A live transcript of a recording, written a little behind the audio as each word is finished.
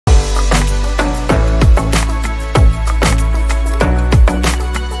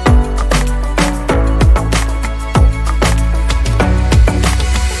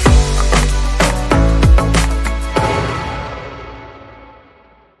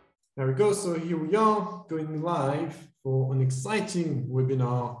There we go. So here we are going live for an exciting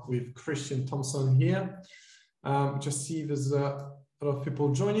webinar with Christian Thomson here. Just see there's a lot of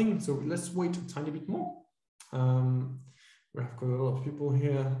people joining. So let's wait a tiny bit more. We have got a lot of people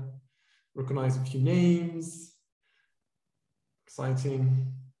here. Recognize a few names. Exciting.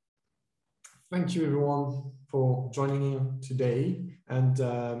 Thank you everyone for joining in today and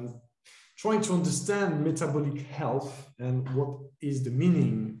trying to understand metabolic health and what is the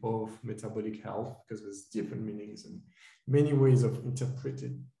meaning of metabolic health, because there's different meanings and many ways of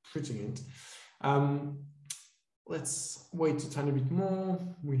interpreting it. Let's wait a tiny bit more.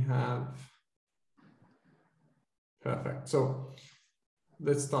 We have, perfect. So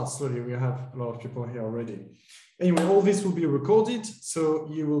let's start slowly. We have a lot of people here already. Anyway, all this will be recorded, so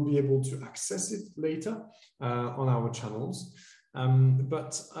you will be able to access it later on our channels.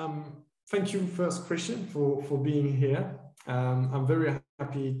 Thank you first, Christian, for being here. I'm very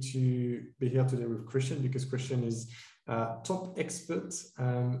happy to be here today with Christian because Christian is a top expert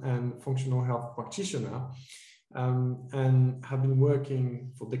and functional health practitioner and have been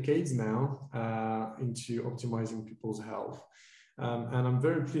working for decades now into optimizing people's health. And I'm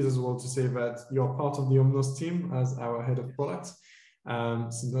very pleased as well to say that you're part of the Omnos team as our head of product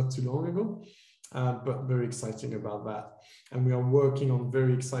since not too long ago. But very exciting about that. And we are working on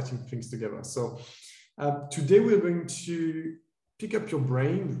very exciting things together. So today we're going to pick up your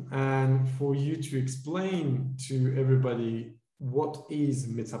brain and for you to explain to everybody what is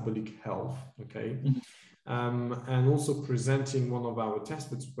metabolic health, okay? And also presenting one of our tests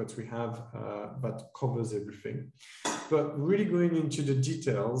that we have that covers everything. But really going into the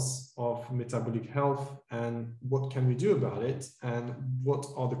details of metabolic health and what can we do about it and what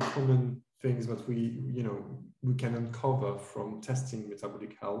are the common things that we can uncover from testing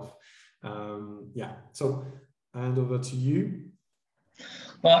metabolic health. Yeah, so I hand over to you.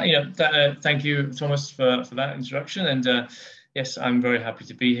 Well, thank you, Thomas, for that introduction. And yes, I'm very happy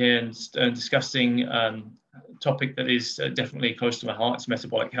to be here and discussing a topic that is definitely close to my heart. It's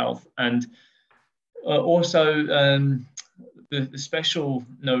metabolic health, and also the special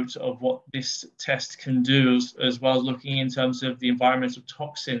note of what this test can do, as well as looking in terms of the environmental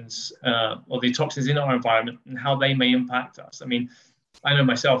toxins or the toxins in our environment and how they may impact us. I mean, I know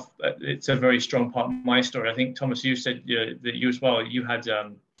myself, it's a very strong part of my story. I think, Thomas, you said that you as well, you had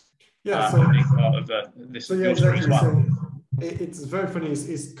a big part of this story exactly. as well. So it's very funny.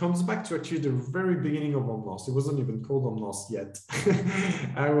 It comes back to actually the very beginning of Omnos. It wasn't even called Omnos yet.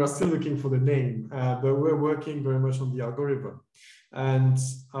 And we're still looking for the name, but we're working very much on the algorithm. And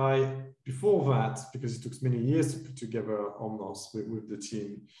before that, because it took many years to put together Omnos with the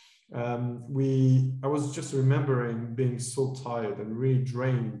team, I was just remembering being so tired and really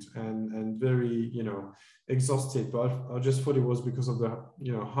drained and very, exhausted. But I just thought it was because of the,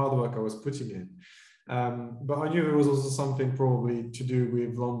 hard work I was putting in. But I knew there was also something probably to do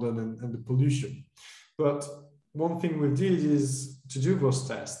with London and the pollution. But one thing we did is to do those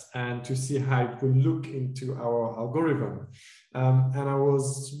tests and to see how it would look into our algorithm. And I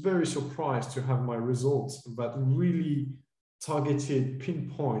was very surprised to have my results that really targeted,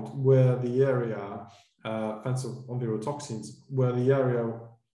 pinpoint where the area, thanks to toxins, where the area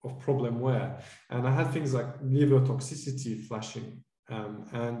of problem were. And I had things like liver toxicity flashing.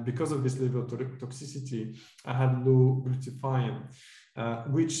 And because of this liver toxicity, I had low glutathione,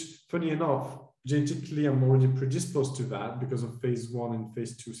 which, funny enough, genetically I'm already predisposed to that because of phase 1 and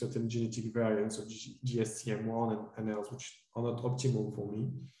phase 2 certain genetic variants of GSTM1 and else, which are not optimal for me.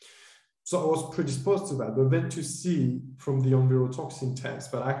 So I was predisposed to that. But then to see from the envirotoxin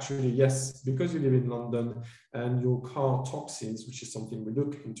test, but actually, yes, because you live in London and your car toxins, which is something we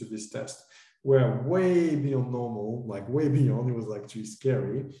look into this test, were way beyond normal, like way beyond, it was actually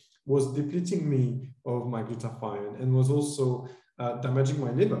scary, was depleting me of my glutathione and was also damaging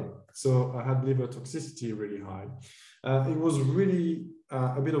my liver. So I had liver toxicity really high. It was really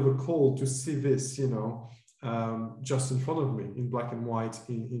a bit of a call to see this, just in front of me in black and white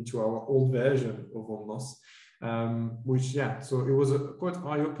into our old version of Omnos, so it was quite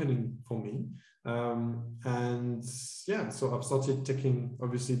eye-opening for me. So I've started taking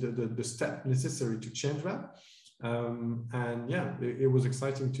obviously the step necessary to change that. It was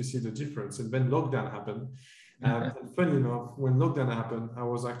exciting to see the difference. And then lockdown happened. And funny enough, when lockdown happened, I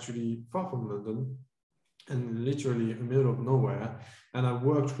was actually far from London and literally in the middle of nowhere. And I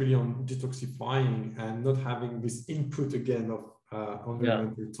worked really on detoxifying and not having this input again of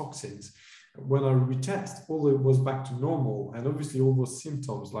environmental toxins. When I retest, all it was back to normal. And obviously all those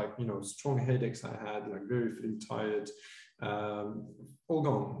symptoms like, strong headaches I had, like very feeling tired, all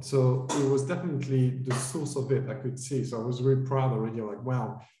gone. So it was definitely the source of it I could see. So I was really proud already, like,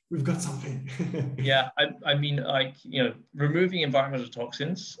 wow, we've got something. Yeah, I mean, like, removing environmental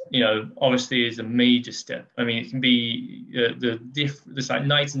toxins, obviously is a major step. I mean, it can be there's like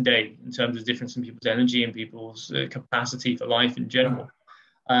night and day in terms of difference in people's energy and people's capacity for life in general.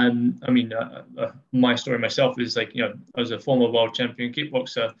 I mean, my story myself is like, I was a former world champion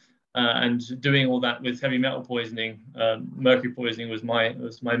kickboxer, and doing all that with heavy metal poisoning, mercury poisoning was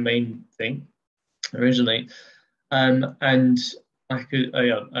my main thing originally, and I could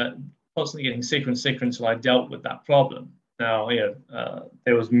constantly getting sicker and sicker until I dealt with that problem. Now,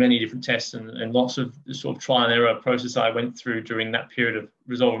 there was many different tests and lots of sort of trial and error process I went through during that period of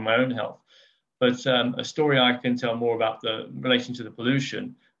resolving my own health. But a story I can tell more about the relation to the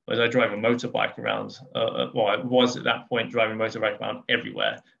pollution was I drive a motorbike around. Well, I was at that point driving a motorbike around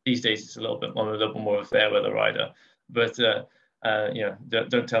everywhere. These days, it's a little bit more of a fair weather rider. But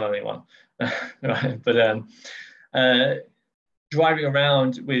don't tell anyone. Right? But driving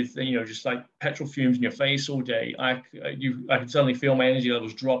around with just like petrol fumes in your face all day, I could suddenly feel my energy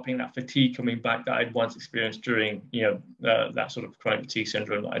levels dropping, that fatigue coming back that I'd once experienced during that sort of chronic fatigue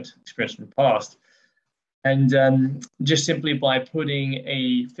syndrome that I'd experienced in the past. And just simply by putting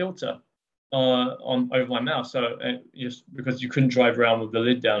a filter on over my mouth, so just because you couldn't drive around with the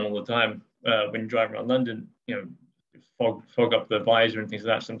lid down all the time when you drive around London, fog up the visor and things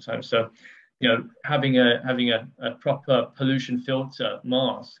like that sometimes. So having a proper pollution filter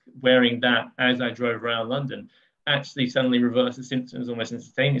mask, wearing that as I drove around London, actually suddenly reversed the symptoms almost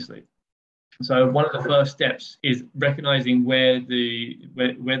instantaneously. So one of the first steps is recognizing where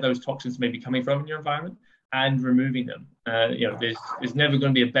those toxins may be coming from in your environment and removing them. There's never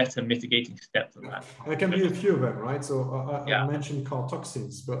going to be a better mitigating step than that. There can be a few of them, right? So I mentioned car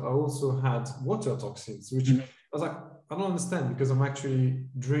toxins, but I also had water toxins, which I was like, I don't understand, because I'm actually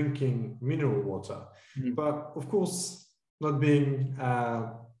drinking mineral water. But of course, not being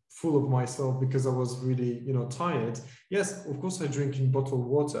full of myself because I was really, tired. Yes, of course, I drink in bottled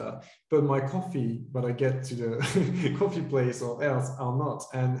water, but my coffee, but I get to the coffee place or else are not.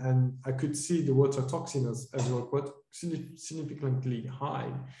 And I could see the water toxin as well, quite significantly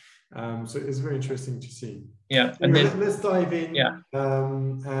high. So it's very interesting to see. Yeah. Anyway, let's dive in. Yeah.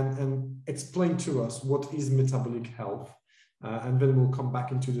 And explain to us what is metabolic health. And then we'll come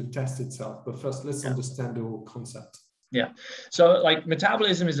back into the test itself. But first, let's understand the whole concept. Yeah. So like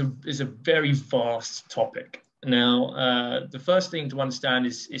metabolism is a very vast topic. Now, the first thing to understand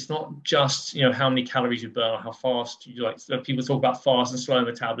is it's not just, how many calories you burn or how fast you like. So people talk about fast and slow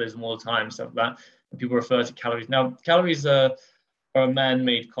metabolism all the time, stuff like that. And people refer to calories. Now, calories are a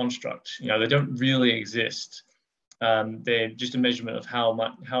man-made construct. They don't really exist. They're just a measurement of how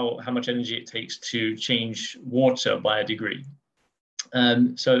much energy it takes to change water by a degree.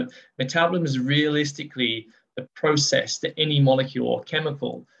 So metabolism is realistically the process that any molecule or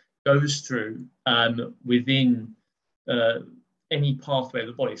chemical goes through within any pathway of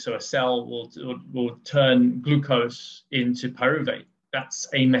the body. So a cell will turn glucose into pyruvate. That's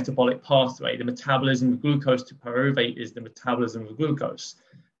a metabolic pathway. The metabolism of glucose to pyruvate is the metabolism of glucose.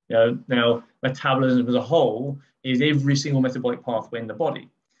 Now, metabolism as a whole is every single metabolic pathway in the body.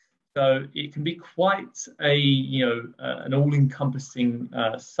 So it can be quite an all-encompassing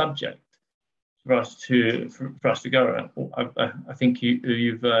subject for us to go around. I think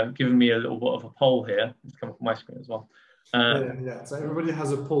you've given me a little bit of a poll here. It's come up on my screen as well. Yeah. So everybody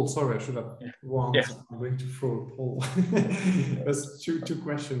has a poll. Sorry, I should have warned. Yeah. I'm going to throw a poll. There's two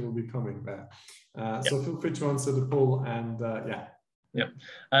questions will be coming there. So feel free to answer the poll and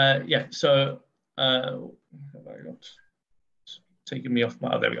So have I got taking me off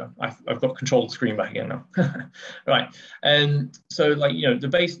my? Oh, there we go. I've got control of the screen back again now. Right. And so, like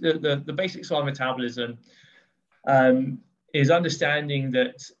the basics of metabolism is understanding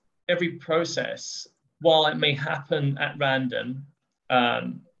that every process, while it may happen at random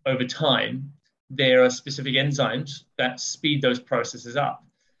over time, there are specific enzymes that speed those processes up.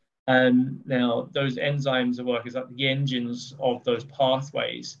 And now those enzymes work as like the engines of those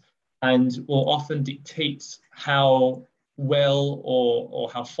pathways, and will often dictate how well or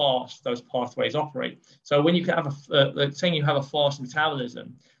how fast those pathways operate. So when you can have like saying you have a fast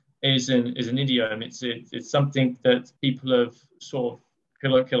metabolism is an idiom. It's something that people have sort of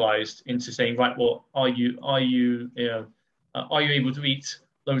colloquialized into saying, right, well, are you able to eat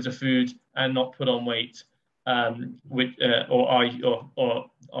loads of food and not put on weight, or are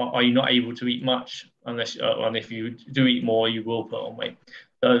you not able to eat much unless and if you do eat more, you will put on weight.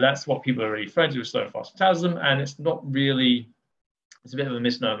 So that's what people are really referring to as slow and fast metabolism, and it's a bit of a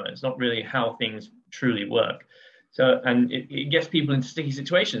misnomer. It's not really how things truly work. So, and it gets people into sticky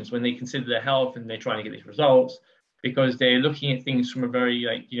situations when they consider their health and they're trying to get these results, because they're looking at things from a very,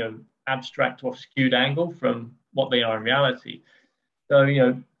 like, abstract or skewed angle from what they are in reality. So,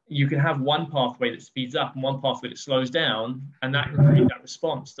 you can have one pathway that speeds up and one pathway that slows down, and that can create that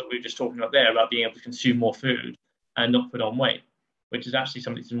response that we were just talking about there, about being able to consume more food and not put on weight, which is actually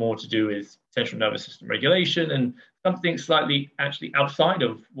something that's more to do with central nervous system regulation and something slightly actually outside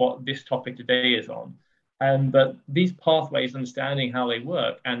of what this topic today is on. But these pathways, understanding how they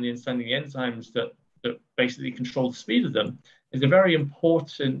work and understanding the enzymes that basically control the speed of them, is a very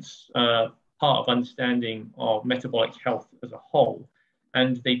important part of understanding of metabolic health as a whole.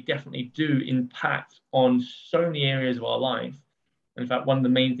 And they definitely do impact on so many areas of our life. In fact, one of the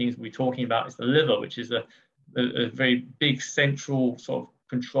main things we're talking about is the liver, which is a very big central sort of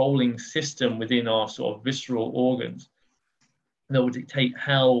controlling system within our sort of visceral organs that will dictate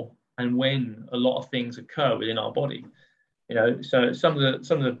how and when a lot of things occur within our body. So some of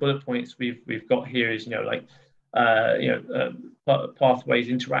the bullet points we've got here is pathways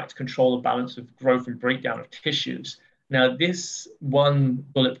interact, control the balance of growth and breakdown of tissues. Now, this one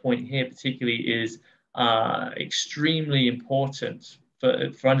bullet point here particularly is extremely important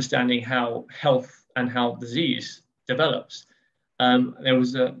for understanding how health and how disease develops. There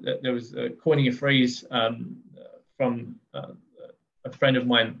was coining a phrase from a friend of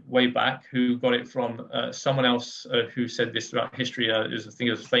mine way back, who got it from someone else who said this throughout history. I think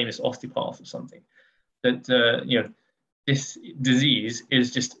it was a famous osteopath or something, that this disease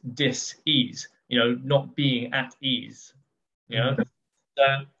is just dis-ease, not being at ease. So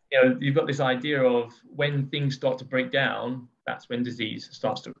you've got this idea of when things start to break down, that's when disease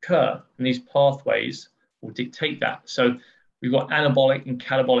starts to occur, and these pathways will dictate that. So we've got anabolic and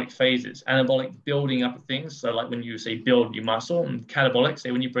catabolic phases. Anabolic, building up of things, so like when you say build your muscle, and catabolic,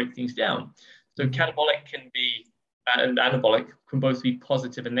 say when you break things down. So catabolic can be, and anabolic can both be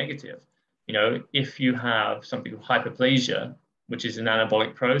positive and negative. If you have something called hyperplasia, which is an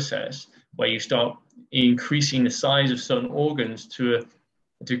anabolic process where you start increasing the size of certain organs to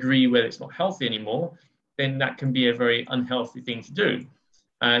a degree where it's not healthy anymore, then that can be a very unhealthy thing to do.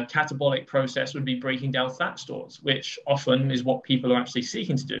 Catabolic process would be breaking down fat stores, which often is what people are actually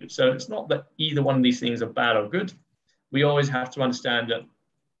seeking to do. So it's not that either one of these things are bad or good. We always have to understand that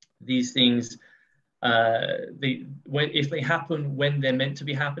these things, if they happen when they're meant to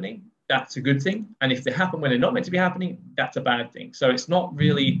be happening, that's a good thing. And if they happen when they're not meant to be happening, that's a bad thing. So it's not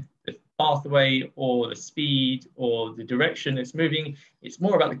really the pathway or the speed or the direction it's moving. It's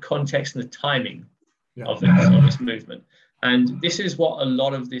more about the context and the timing of this movement. And this is what a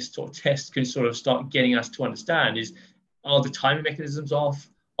lot of this sort of test can sort of start getting us to understand is, are the timing mechanisms off?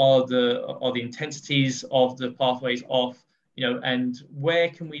 Are the intensities of the pathways off? And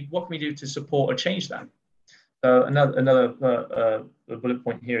what can we do to support or change that? So another bullet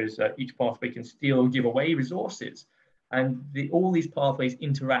point here is that each pathway can steal or give away resources. And all these pathways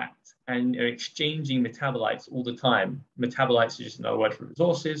interact and are exchanging metabolites all the time. Metabolites is just another word for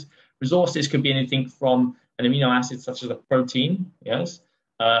resources. Resources could be anything from an amino acid such as a protein, yes,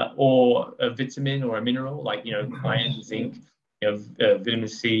 or a vitamin or a mineral like iron, zinc, vitamin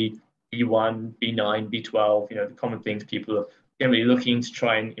C, B1, B9, B12, the common things people are generally looking to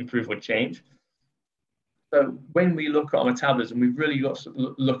try and improve or change. So when we look at our metabolism, we've really got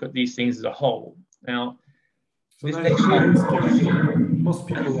to look at these things as a whole. Now, so this next one, most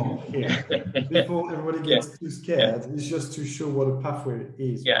people are here. Before everybody gets too scared, it's just to show what a pathway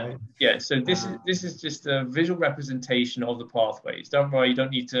is, right? Yeah. So this is just a visual representation of the pathways. Don't worry, you don't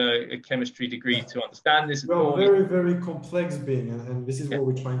need a chemistry degree to understand this. Well, very, very complex being, and this is what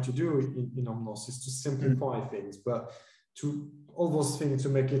we're trying to do in Omnos, is to simplify things, but to all those things to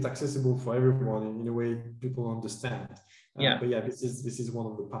make it accessible for everyone in a way people understand. But this is one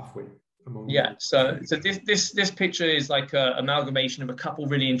of the pathways. So this picture is like an amalgamation of a couple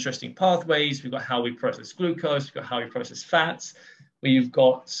really interesting pathways. We've got how we process glucose, we've got how we process fats. We've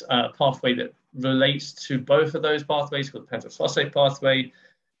got a pathway that relates to both of those pathways called the pentosphosphate pathway.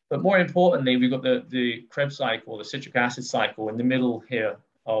 But more importantly, we've got the Krebs cycle, the citric acid cycle in the middle here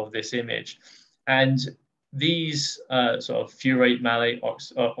of this image. And these sort of furan, malate,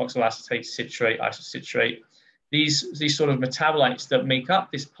 oxaloacetate, citrate, isocitrate, these sort of metabolites that make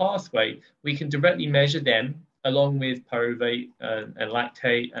up this pathway, we can directly measure them along with pyruvate and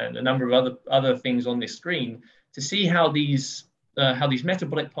lactate and a number of other things on this screen to see how these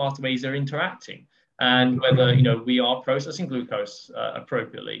metabolic pathways are interacting and whether we are processing glucose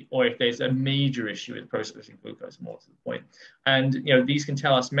appropriately, or if there's a major issue with processing glucose, more to the point. And these can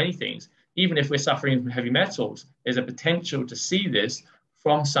tell us many things. Even if we're suffering from heavy metals, there's a potential to see this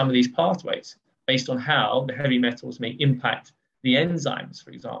from some of these pathways. based on how the heavy metals may impact the enzymes,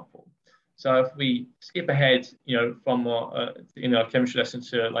 for example. So if we skip ahead, from in our chemistry lesson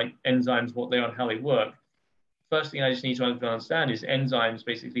to like enzymes, what they are and how they work, first thing I just need to understand is enzymes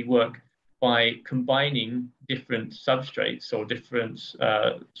basically work by combining different substrates or different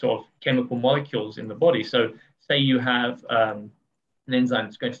sort of chemical molecules in the body. So say you have an enzyme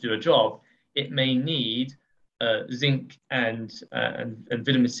that's going to do a job, it may need zinc and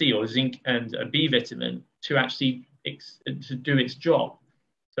vitamin C, or zinc and a B vitamin to actually to do its job.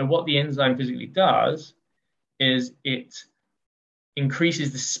 So what the enzyme physically does is it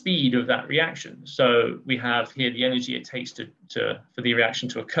increases the speed of that reaction. So we have here the energy it takes for the reaction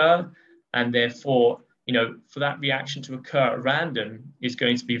to occur, and therefore, for that reaction to occur at random is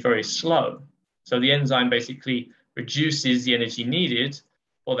going to be very slow. So the enzyme basically reduces the energy needed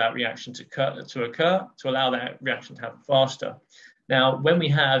for that reaction to occur to allow that reaction to happen faster. Now, when we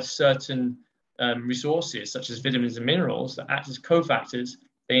have certain resources such as vitamins and minerals that act as cofactors,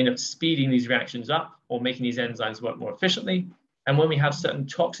 they end up speeding these reactions up or making these enzymes work more efficiently. And when we have certain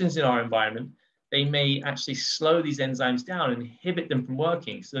toxins in our environment, they may actually slow these enzymes down and inhibit them from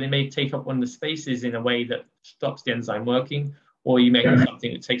working. So they may take up one of the spaces in a way that stops the enzyme working, or you may have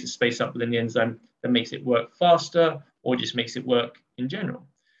something that takes a space up within the enzyme that makes it work faster, or just makes it work in general.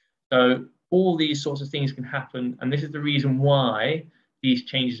 So all these sorts of things can happen, and this is the reason why these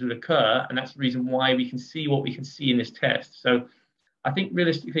changes would occur, and that's the reason why we can see what we can see in this test. So I think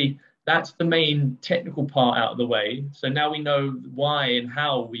realistically, that's the main technical part out of the way. So now we know why and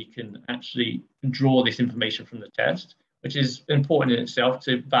how we can actually draw this information from the test, which is important in itself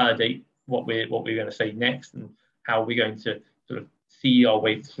to validate what we're going to say next and how we're going to sort of see our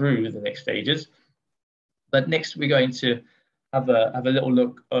way through the next stages. But next, we're going to have a little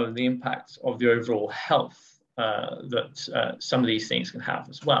look at the impacts of the overall health that some of these things can have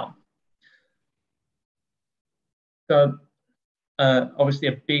as well. So obviously,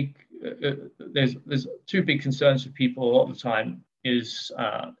 there's two big concerns for people a lot of the time is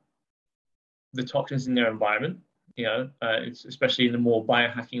the toxins in their environment. It's especially in the more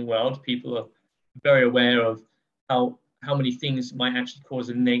biohacking world, people are very aware of how many things might actually cause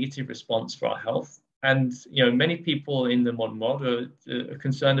a negative response for our health. And many people in the modern world are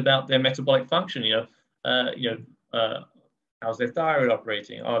concerned about their metabolic function. How's their thyroid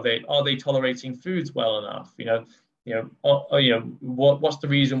operating? Are they tolerating foods well enough? What's the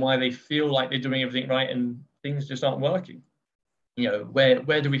reason why they feel like they're doing everything right and things just aren't working?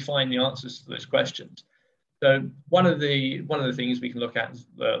 Where do we find the answers to those questions? So one of the things we can look at,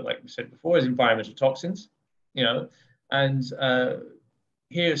 like we said before, is environmental toxins. And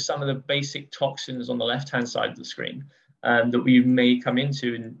here's some of the basic toxins on the left-hand side of the screen that we may come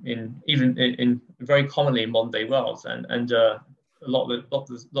into in very commonly in modern day worlds, and a lot of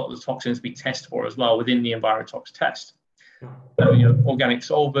the toxins we test for as well within the EnviroTox test. Organic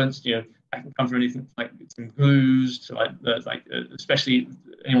solvents, that can come from anything like some glues to like especially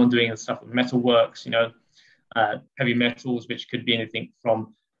anyone doing stuff with metalworks, heavy metals, which could be anything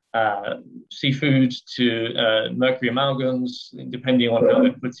from seafood to mercury amalgams, depending on what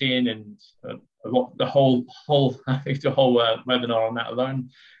they put in, and the whole webinar on that alone.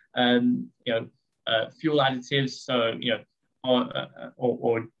 Fuel additives, so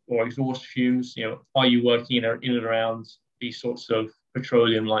or exhaust fumes. Are you working in and around these sorts of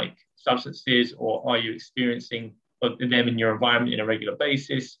petroleum-like substances, or are you experiencing them in your environment in a regular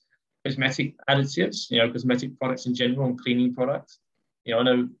basis? Cosmetic additives, cosmetic products in general, and cleaning products. I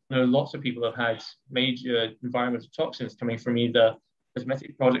know lots of people have had major environmental toxins coming from either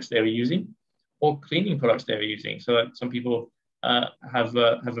cosmetic products they were using or cleaning products they were using. So some people have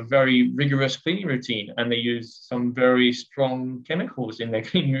a very rigorous cleaning routine, and they use some very strong chemicals in their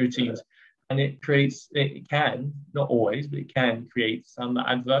cleaning routines, and it can, not always, but it can create some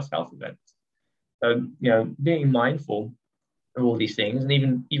adverse health events. So being mindful of all these things, and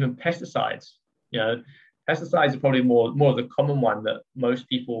even pesticides. Pesticides are probably more of the common one that most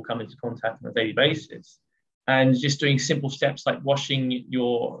people come into contact on a daily basis. And just doing simple steps like washing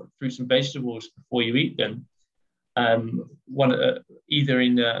your fruits and vegetables before you eat them, either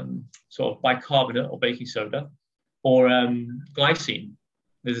in sort of bicarbonate or baking soda, or glycine.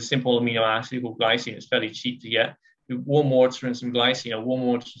 There's a simple amino acid called glycine. It's fairly cheap to get. Warm water and some glycine, or warm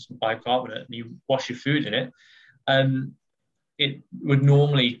water and some bicarbonate, and you wash your food in it. It would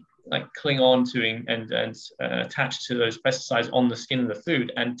normally cling on to and attach to those pesticides on the skin of the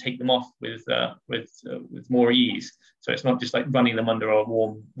food and take them off with more ease. So it's not just like running them under a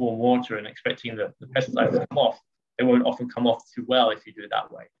warm water and expecting the pesticides to come off. They won't often come off too well if you do it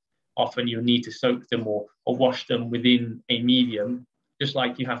that way. Often you need to soak them or wash them within a medium, just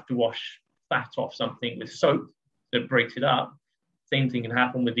like you have to wash fat off something with soap that breaks it up, same thing can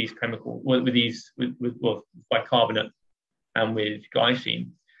happen with these chemical, with bicarbonate and with glycine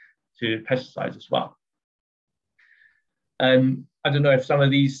to pesticides as well. I don't know if some of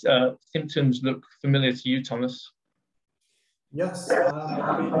these symptoms look familiar to you, Thomas. Yes,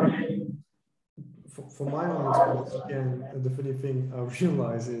 I mean, for my own experience, again, the funny thing I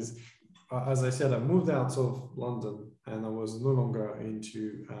realize is, as I said, I moved out of London and I was no longer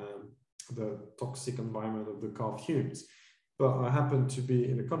into the toxic environment of the car fumes, but I happened to be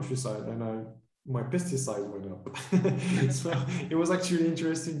in the countryside and my pesticides went up. So it was actually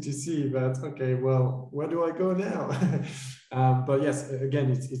interesting to see that, okay, well, where do I go now? But yes,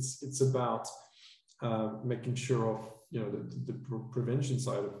 again, it's about making sure of, the prevention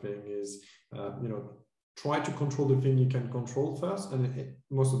side of thing is, try to control the thing you can control first. And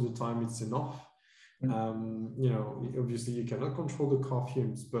most of the time it's enough. Obviously you cannot control the car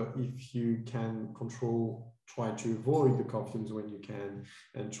fumes, but if you can try to avoid the car fumes when you can,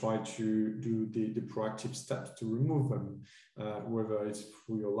 and try to do the proactive steps to remove them, whether it's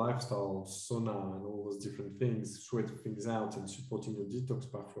through your lifestyle, sauna, and all those different things, sweat things out and supporting your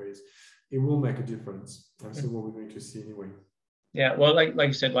detox pathways, it will make a difference. That's what we're going to see anyway. Yeah, well, like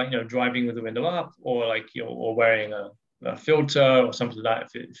you said, driving with the window up, or or wearing a filter or something like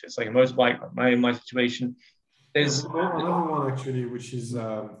that. If it's like a motorbike, like my situation, there's another one actually, which is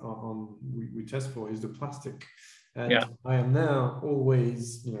we test for, is the plastic. And I am now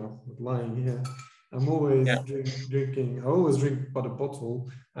always, lying here, I'm always drinking. I always drink by the bottle,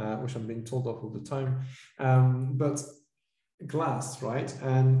 which I'm being told off all the time. But glass, right?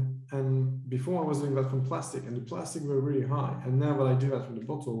 And before I was doing that from plastic, and the plastic were really high. And now that I do that from the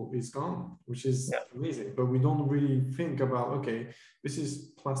bottle, it's gone, which is amazing. But we don't really think about, okay, this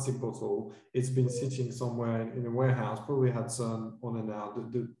is plastic bottle. It's been sitting somewhere in a warehouse, probably had sun on and out.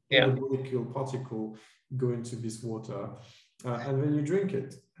 The molecule particle go into this water, and then you drink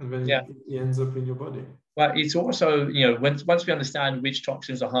it, and then it ends up in your body. But it's also, once we understand which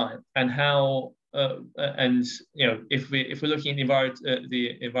toxins are high and how. If we're looking at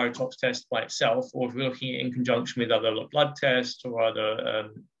the EnviroTox test by itself, or if we're looking at it in conjunction with other blood tests or other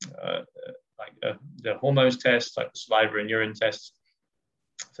the hormones tests, like the saliva and urine tests,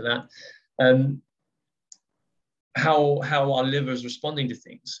 for that, how our liver is responding to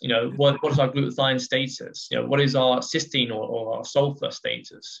things. What is our glutathione status? What is our cysteine or our sulfur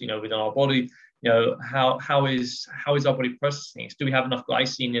status? Within our body. How is our body processing it? Do we have enough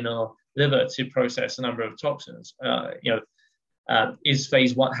glycine in our liver to process a number of toxins? Is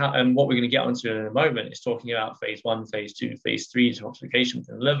phase one, and what we're going to get onto in a moment is talking about phase 1, phase 2, phase 3 detoxification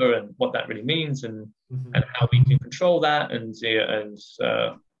within the liver, and what that really means, and how we can control that, and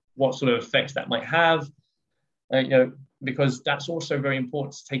what sort of effects that might have. Because that's also very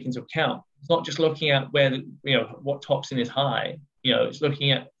important to take into account. It's not just looking at what toxin is high. It's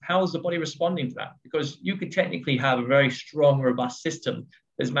looking at how is the body responding to that, because you could technically have a very strong, robust system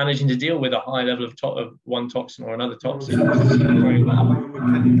that's managing to deal with a high level of one toxin or another toxin very well.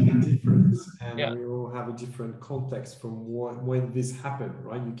 Mechanically different, and we all have a different context from when this happened,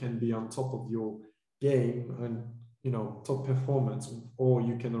 right? You can be on top of your game and top performance, or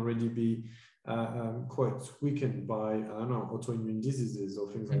you can already be quite weakened by, I don't know, autoimmune diseases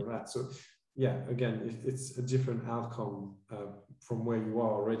or things like that. So yeah, again, it's a different outcome from where you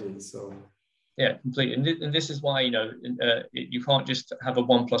are already. So yeah, completely. And this is why you can't just have a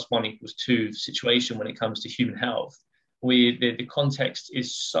 1 + 1 = 2 situation when it comes to human health. The context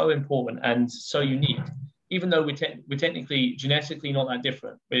is so important and so unique. Even though we're technically genetically not that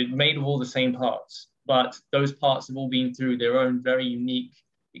different, we're made of all the same parts, but those parts have all been through their own very unique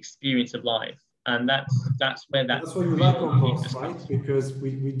experience of life. And that's where that's what you like Omnos, right? Because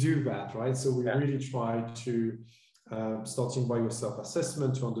we do that, right? So we really try to, starting by your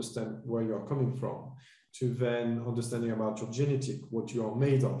self-assessment, to understand where you're coming from, to then understanding about your genetic, what you are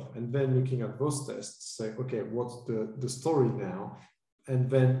made of, and then looking at those tests, say, okay, what's the story now? And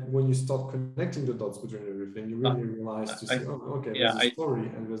then when you start connecting the dots between everything, you really realize to see, there's a story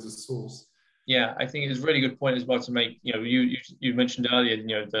and there's a source. Yeah, I think it's a really good point as well to make. You mentioned earlier,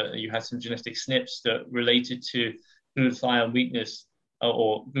 that you had some genetic SNPs that related to glutathione weakness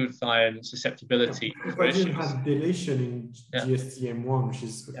or glutathione susceptibility. If I didn't have deletion in GSTM1, which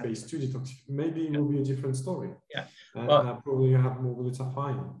is a phase 2 detox, maybe it will be a different story. Yeah, probably you have more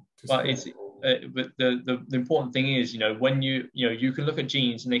glutathione. But the important thing is, when you can look at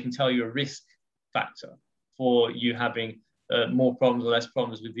genes and they can tell you a risk factor for you having more problems or less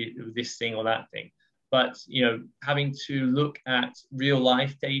problems with this thing or that thing. But, having to look at real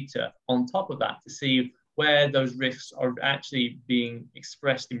life data on top of that to see where those risks are actually being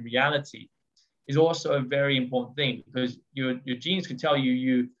expressed in reality is also a very important thing, because your genes can tell you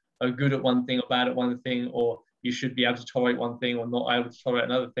you are good at one thing or bad at one thing, or you should be able to tolerate one thing or not able to tolerate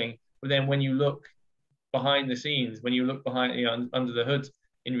another thing. But then when you look behind the scenes, when you look behind, under the hood,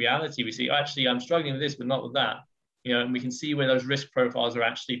 in reality, we see, actually, I'm struggling with this, but not with that. And we can see where those risk profiles are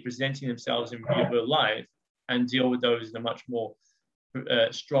actually presenting themselves in real life, and deal with those in a much more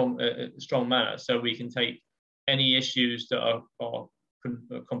strong manner. So we can take any issues that are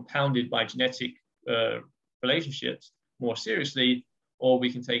compounded by genetic relationships more seriously, or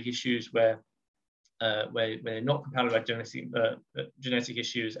we can take issues where they're not compounded by genetic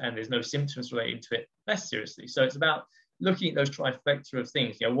issues and there's no symptoms relating to it less seriously. So it's about looking at those trifecta of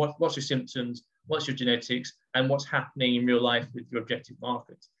things. What's your symptoms, what's your genetics, and what's happening in real life with your objective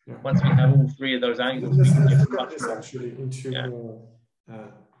markers. Yeah. Once we have all three of those angles, let's look at this actually into more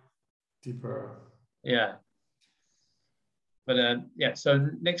deeper. Yeah. But so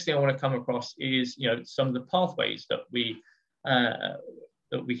next thing I want to come across is some of the pathways that we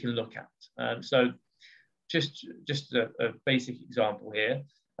can look at. So just a basic example here.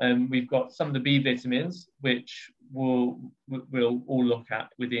 We've got some of the B vitamins, which we'll all look at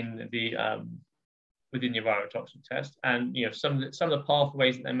within the envirotoxin test, and some of the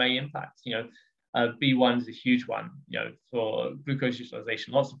pathways that they may impact. B1 is a huge one. For glucose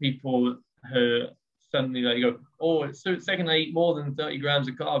utilization, lots of people who suddenly they go, oh, it's so second I eat more than 30 grams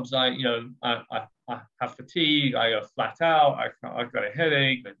of carbs, I have fatigue, I go flat out, I've got a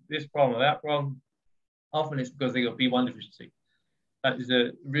headache, this problem or that problem. Often it's because they got B1 deficiency. That is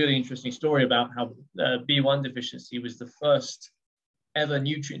a really interesting story about how B1 deficiency was the first ever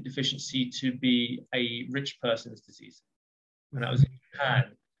nutrient deficiency to be a rich person's disease. And that was in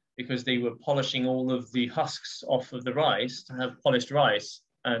Japan, because they were polishing all of the husks off of the rice to have polished rice.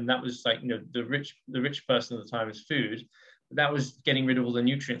 And that was like, the rich person at the time's food. But that was getting rid of all the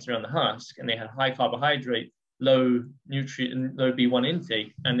nutrients around the husk. And they had high carbohydrate, low B1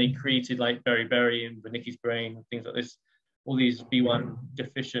 intake. And they created like beriberi and Wernicke's brain and things like this, all these B1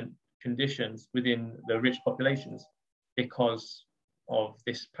 deficient conditions within the rich populations because of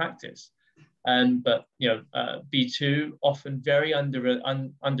this practice. But B2 often very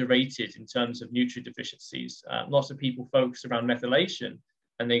underrated in terms of nutrient deficiencies. Lots of people focus around methylation,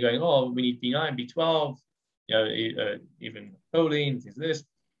 and they're going, oh, we need B9, B12, even choline, things like this,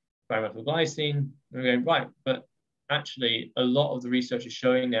 trimethylglycine. And we're going, right, but actually a lot of the research is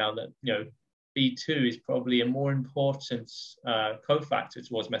showing now that B2 is probably a more important cofactor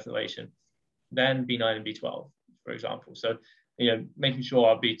towards methylation than B9 and B12, for example. So making sure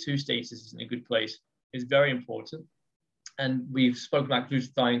our B2 status is in a good place is very important. And we've spoken about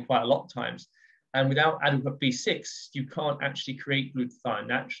glutathione quite a lot of times. And without adequate B6, you can't actually create glutathione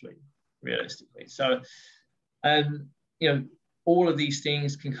naturally, realistically. So, all of these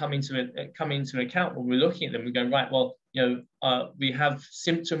things can come into account when we're looking at them. We're going, right, well, we have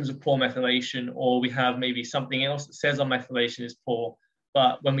symptoms of poor methylation, or we have maybe something else that says our methylation is poor.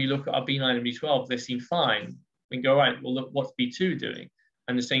 But when we look at our B9 and B12, they seem fine. We can go, right, well, look, what's B2 doing?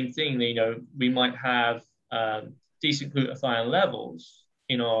 And the same thing, we might have decent glutathione levels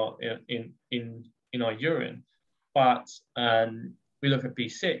in our urine, but we look at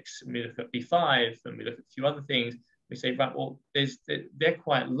B6 and we look at B5 and we look at a few other things. We say, right, well, they're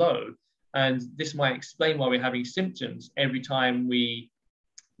quite low, and this might explain why we're having symptoms every time we,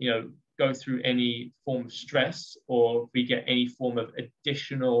 go through any form of stress, or we get any form of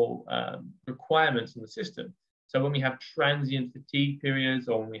additional requirements in the system. So when we have transient fatigue periods,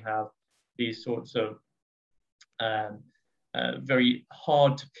 or when we have these sorts of very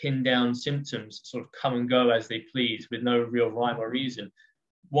hard to pin down symptoms sort of come and go as they please with no real rhyme or reason,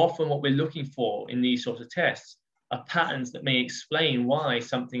 often what we're looking for in these sorts of tests are patterns that may explain why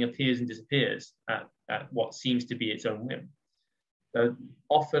something appears and disappears at what seems to be its own whim. So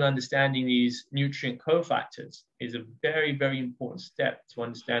often understanding these nutrient cofactors is a very, very important step to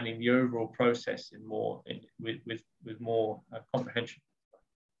understanding the overall process with more comprehension.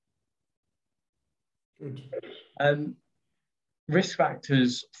 Good. Risk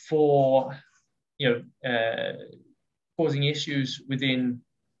factors for causing issues within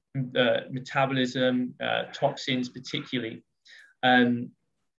metabolism, toxins particularly. Sorry,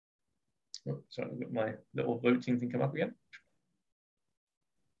 I've got my little voting thing come up again.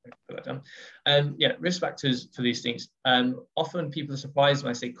 Put that down. Risk factors for these things. Often people are surprised when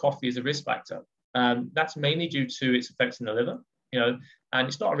I say coffee is a risk factor. That's mainly due to its effects in the liver, and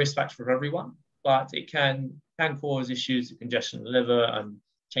it's not a risk factor for everyone, but it can cause issues of congestion in the liver and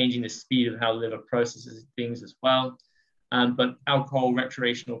changing the speed of how the liver processes things as well. But alcohol,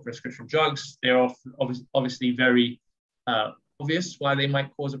 recreational prescription drugs, they're obviously very obvious why they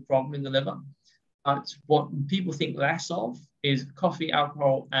might cause a problem in the liver. But what people think less of is coffee,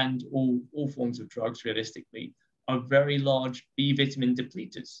 alcohol, and all forms of drugs, realistically, are very large B vitamin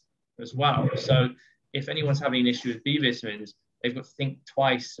depleters as well. So if anyone's having an issue with B vitamins, they've got to think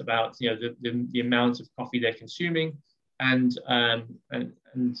twice about the amount of coffee they're consuming, and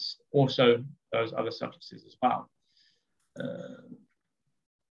also those other substances as well.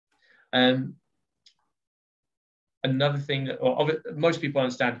 Another thing that most people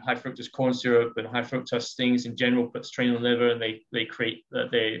understand, high fructose corn syrup and high fructose things in general put strain on the liver, and they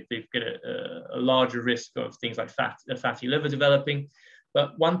get a larger risk of things like fatty liver developing.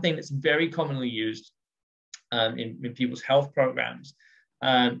 But one thing that's very commonly used in people's health programs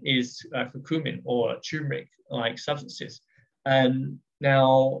is curcumin or turmeric-like substances.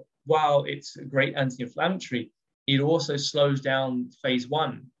 Now, while it's a great anti-inflammatory, it also slows down phase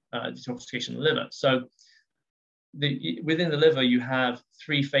 1 detoxification of the liver. So within the liver, you have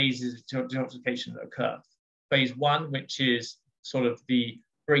 3 phases of detoxification that occur. Phase 1, which is sort of the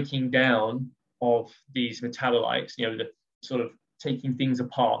breaking down of these metabolites, the sort of taking things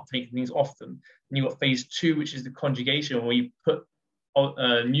apart, taking things off them. And you've got phase 2, which is the conjugation, where you put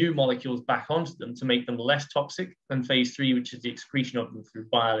new molecules back onto them to make them less toxic, and phase 3, which is the excretion of them through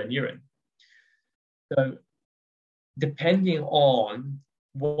bile and urine. So depending on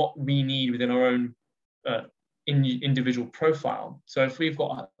what we need within our own individual profile. So if we've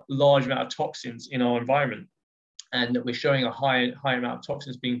got a large amount of toxins in our environment, and that we're showing a high amount of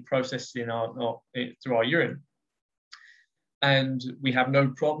toxins being processed in through our urine, and we have no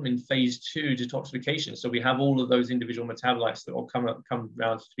problem in phase 2 detoxification, so we have all of those individual metabolites that will come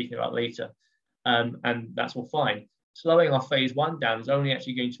around to speaking about later, and that's all fine. Slowing our phase 1 down is only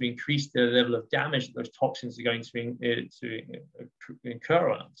actually going to increase the level of damage that those toxins are going to incur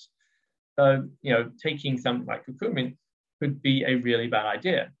on us. So, taking something like curcumin could be a really bad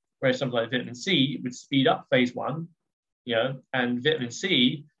idea, whereas something like vitamin C would speed up phase 1, and vitamin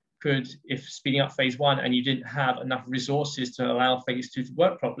C could, if speeding up phase 1 and you didn't have enough resources to allow phase 2 to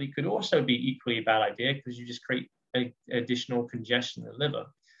work properly, could also be equally a bad idea, because you just create additional congestion in the liver.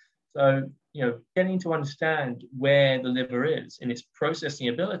 So, getting to understand where the liver is in its processing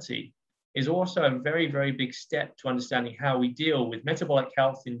ability is also a very, very big step to understanding how we deal with metabolic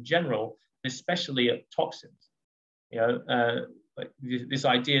health in general, especially at toxins. Like this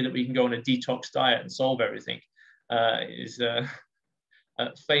idea that we can go on a detox diet and solve everything is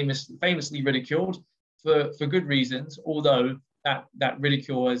famously ridiculed for good reasons, although that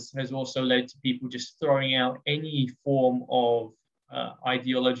ridicule has also led to people just throwing out any form of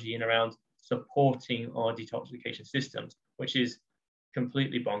ideology in around supporting our detoxification systems, which is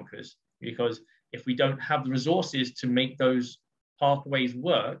completely bonkers, because if we don't have the resources to make those pathways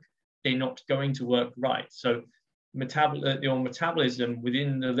work, they're not going to work right. So your metabolism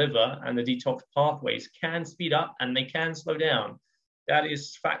within the liver and the detox pathways can speed up and they can slow down. That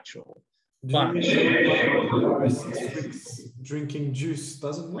is factual. Do you mean every 6 weeks drinking juice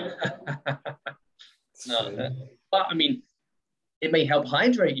doesn't work? No, but I mean, it may help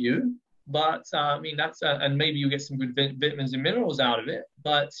hydrate you, but I mean, that's and maybe you get some good vitamins and minerals out of it,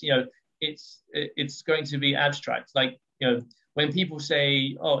 but it's going to be abstract. Like, when people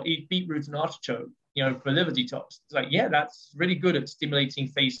say, oh, eat beetroot and artichoke, for liver detox, it's like, yeah, that's really good at stimulating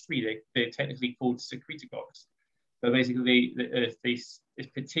phase 3. They're technically called secretagogues. So basically,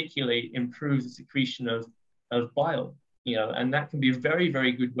 it particularly improves the secretion of bile, and that can be a very,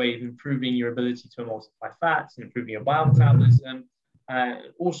 very good way of improving your ability to emulsify fats and improving your bile metabolism.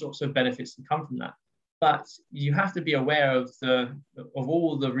 All sorts of benefits that come from that. But you have to be aware of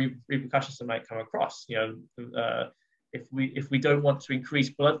all the repercussions that might come across. If we don't want to increase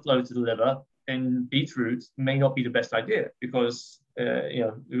blood flow to the liver, then beetroot may not be the best idea, because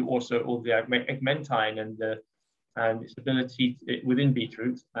also all the augmentin and its ability within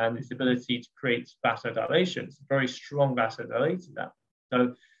beetroot and its ability to create vasodilation. It's very strong vasodilator. That.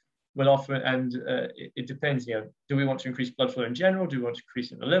 So we'll offer, and it depends. Do we want to increase blood flow in general? Do we want to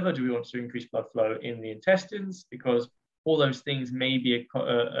increase it in the liver? Do we want to increase blood flow in the intestines? Because all those things may be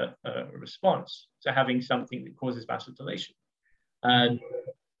a response to having something that causes vasodilation. And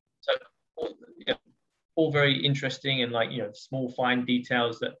so, all very interesting and small, fine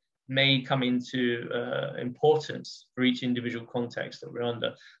details that may come into importance for each individual context that we're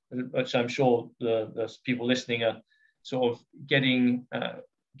under, which I'm sure the people listening are sort of getting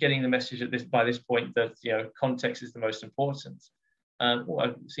the message by this point that context is the most important.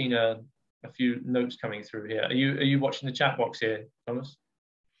 I've seen a few notes coming through here. Are you watching the chat box here, Thomas?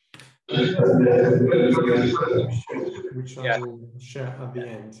 Which I will share at the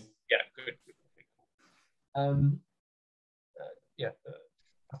end. Yeah, good.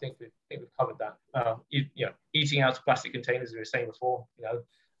 I think we've covered that. Eating out of plastic containers, as we were saying before,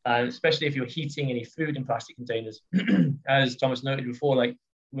 especially if you're heating any food in plastic containers, as Thomas noted before, like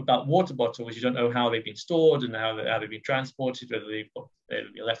about water bottles, you don't know how they've been stored and how they've been transported, whether they've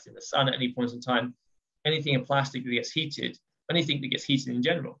been left in the sun at any point in time. Anything in plastic that gets heated, anything that gets heated in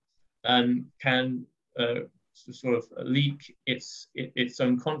general, can sort of leak its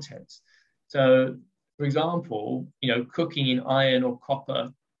own contents. So, for example, cooking in iron or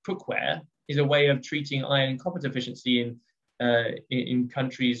copper cookware is a way of treating iron and copper deficiency in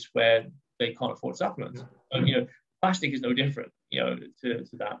countries where they can't afford supplements. So, plastic is no different, to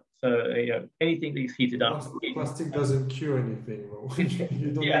that. So, anything that's heated up. Plastic doesn't cure anything, though.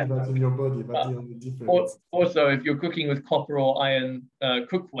 You don't need that in your body. That's the only difference. Also, if you're cooking with copper or iron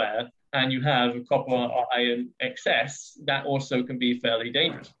cookware and you have copper or iron excess, that also can be fairly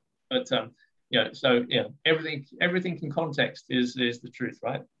dangerous. But everything in context is the truth,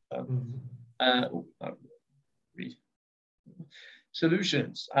 right?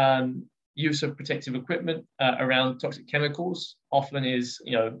 Solutions. Use of protective equipment around toxic chemicals often is,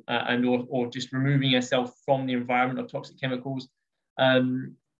 or just removing yourself from the environment of toxic chemicals.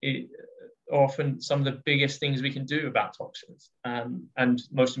 Often some of the biggest things we can do about toxins, and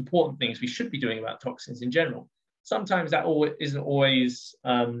most important things we should be doing about toxins in general. Sometimes that isn't always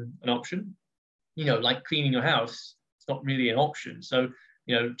an option. Like cleaning your house, it's not really an option. So,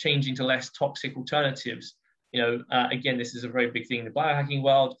 changing to less toxic alternatives. Again, this is a very big thing in the biohacking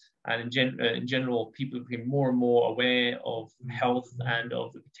world, and in general, people are becoming more and more aware of health and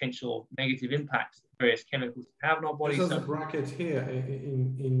of the potential negative impacts various chemicals have in our body. There's a bracket here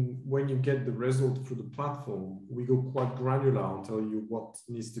in when you get the result through the platform, we go quite granular and tell you what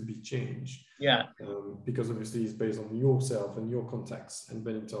needs to be changed. Yeah. Because obviously it's based on yourself and your context, and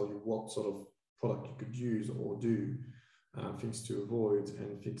then it tells you what sort of product you could use or do, things to avoid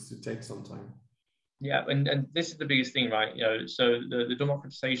and things to take some time. Yeah, and this is the biggest thing, right? So the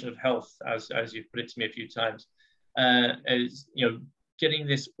democratization of health, as you've put it to me a few times, is getting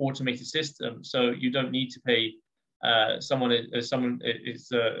this automated system, so you don't need to pay someone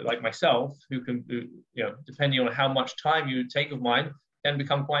like myself, who can, depending on how much time you take of mine, can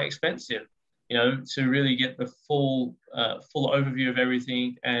become quite expensive. To really get the full overview of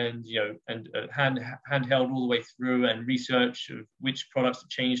everything, and handheld all the way through, and research of which products to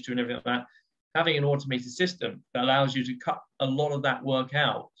change to and everything like that. Having an automated system that allows you to cut a lot of that work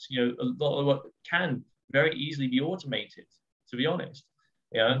out, a lot of work can very easily be automated, to be honest.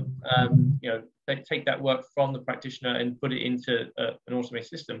 Take that work from the practitioner and put it into an automated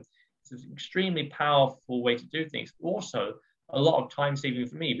system. It's an extremely powerful way to do things. Also, a lot of time saving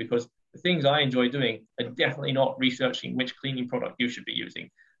for me, because the things I enjoy doing are definitely not researching which cleaning product you should be using.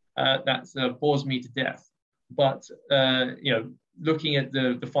 That bores me to death. But looking at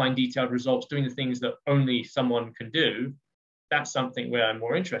the fine detailed results, doing the things that only someone can do, that's something where I'm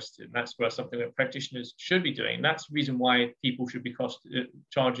more interested. And that's where something that practitioners should be doing. And that's the reason why people should be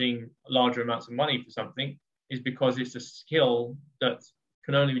charging larger amounts of money for something, is because it's a skill that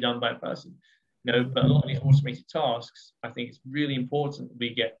can only be done by a person. But a lot of these automated tasks, I think it's really important that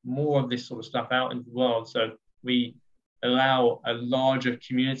we get more of this sort of stuff out into the world, so we allow a larger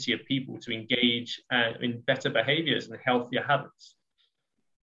community of people to engage in better behaviors and healthier habits.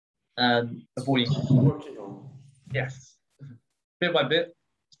 Avoiding working on. Yes, bit by bit,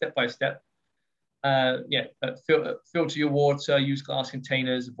 step by step. Filter your water, use glass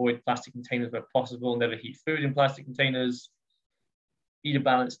containers, avoid plastic containers where possible, never heat food in plastic containers. Eat a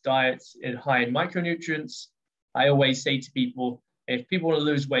balanced diet high in micronutrients. I always say to people, if people want to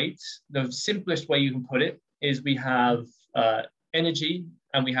lose weight, the simplest way you can put it is we have energy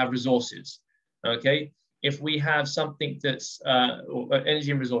and we have resources. Okay, if we have something that's energy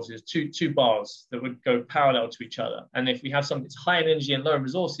and resources, two bars that would go parallel to each other, and if we have something that's high in energy and low in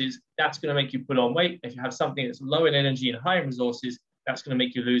resources, that's going to make you put on weight. If you have something that's low in energy and high in resources, that's going to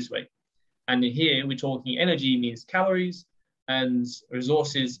make you lose weight. And here we're talking energy means calories, and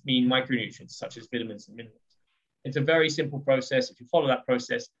resources mean micronutrients such as vitamins and minerals. It's a very simple process. If you follow that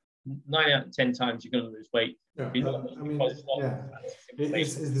process, 9 out of 10 times you're going to lose weight.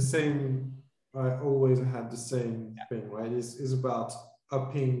 It's the same. I always had the same thing, right? It's about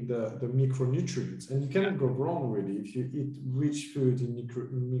upping the micronutrients, and you cannot go wrong really if you eat rich food in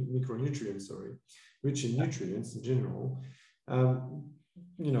micronutrients. Rich in nutrients in general.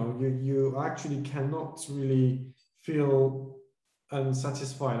 You actually cannot really feel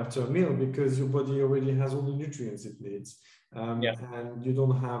unsatisfied after a meal, because your body already has all the nutrients it needs, and you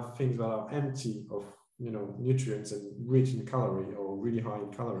don't have things that are empty of nutrients and rich in calorie or really high in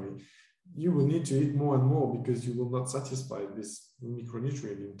calorie. you will need to eat more and more because you will not satisfy this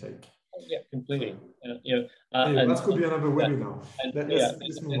micronutrient intake. Yeah, completely. Anyway, that could be another webinar.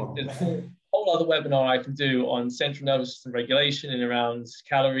 Let's move on. There's a whole other webinar I can do on central nervous system regulation and around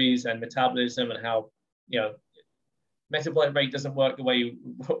calories and metabolism and how, metabolic rate doesn't work the way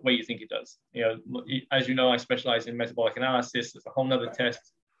you think it does. As you know, I specialize in metabolic analysis. It's a whole nother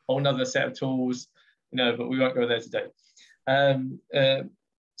test, whole nother set of tools, but we won't go there today.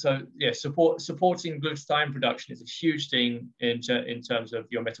 So yeah, supporting glutathione production is a huge thing in terms of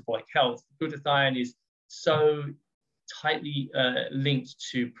your metabolic health. Glutathione is so tightly linked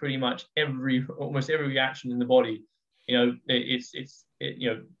to pretty much almost every reaction in the body. Glutathione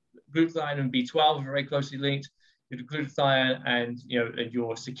and B12 are very closely linked. Glutathione and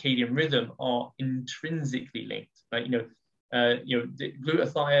your circadian rhythm are intrinsically linked. The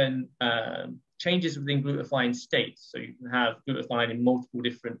glutathione changes within glutathione states. So you can have glutathione in multiple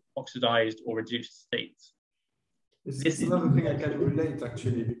different oxidized or reduced states. This is another thing I can relate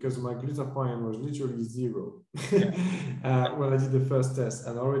actually, because my glutathione was literally 0 when I did the first test,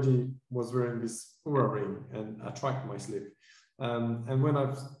 and already was wearing this Oura ring and I tracked my sleep. And when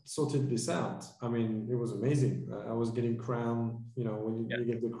I've sorted this out, I mean, it was amazing. I was getting crown, when you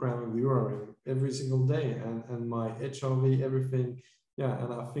get the crown of the Oura ring every single day, and my HRV, everything. Yeah,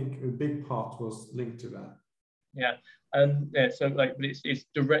 and I think a big part was linked to that. Yeah, so but it's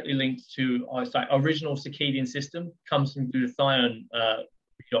directly linked to our original circadian system comes from glutathione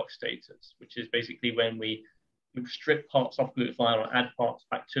redox status, which is basically when we strip parts off glutathione or add parts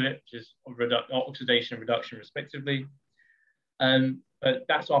back to it, which is oxidation and reduction respectively. But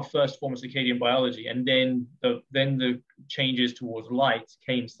that's our first form of circadian biology, and then the changes towards light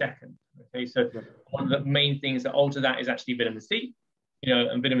came second. Okay, so one of the main things that alter that is actually vitamin C.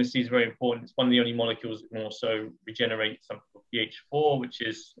 And vitamin C is very important. It's one of the only molecules that can also regenerate something called pH4, which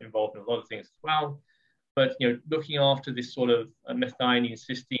is involved in a lot of things as well. But looking after this sort of methionine,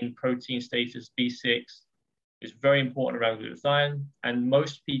 cysteine, protein status, B6 is very important around glutathione, and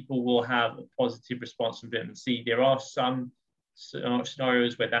most people will have a positive response from vitamin C. There are some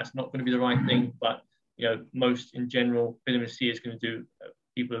scenarios where that's not going to be the right thing, but most in general, vitamin C is going to do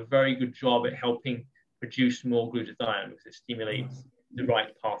people a very good job at helping produce more glutathione because it stimulates the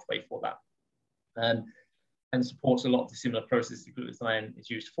right pathway for that, and supports a lot of the similar processes that glutathione is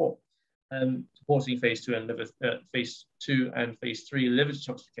used for, supporting phase 2 and phase 2 and phase 3 liver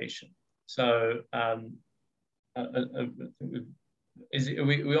detoxification. So, are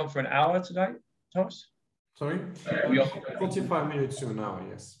we on for an hour today, Thomas? Sorry? 45 minutes to an hour,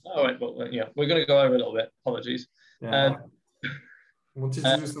 yes. All right, well, yeah, we're going to go over a little bit. Apologies. Yeah, wanted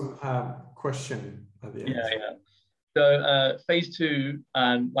to do some question at the end. Yeah. So phase 2,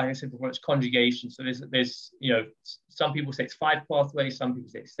 like I said before, it's conjugation. So there's some people say it's 5 pathways, some people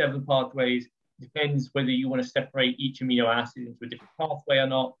say it's 7 pathways. Depends whether you want to separate each amino acid into a different pathway or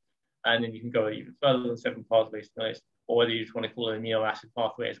not, and then you can go even further than 7 pathways, or whether you just want to call an amino acid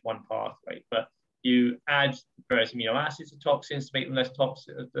pathway as 1 pathway. But you add various amino acids to toxins to make them less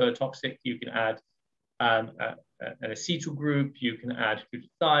toxic. You can add an acetyl group. You can add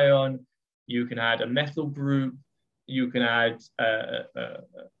glutathione. You can add a methyl group. You can add a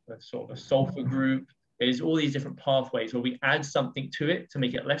sort of a sulfur group. There's all these different pathways where we add something to it to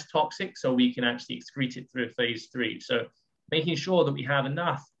make it less toxic, so we can actually excrete it through phase 3. So making sure that we have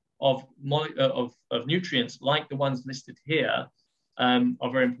enough of nutrients like the ones listed here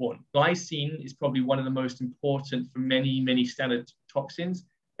are very important. Glycine is probably one of the most important for many standard toxins,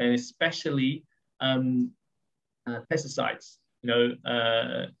 and especially pesticides.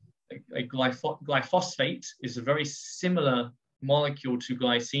 A glyphosate is a very similar molecule to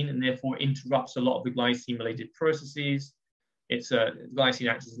glycine, and therefore interrupts a lot of the glycine-related processes. Glycine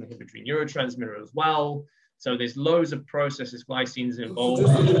acts as an inhibitory neurotransmitter as well. So there's loads of processes glycine is involved.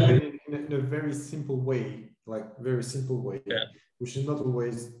 So just in a very simple way, yeah, which is not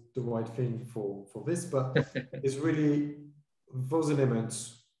always the right thing for this, but it's really those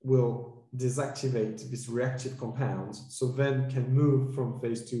elements will deactivate this reactive compound, so then can move from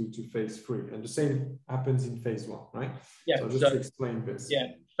phase 2 to phase 3, and the same happens in phase 1, right? Yeah. So just to explain this.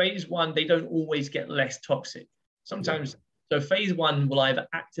 Yeah, phase 1 they don't always get less toxic. Sometimes, so phase 1 will either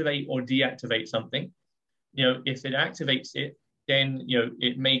activate or deactivate something. If it activates it, then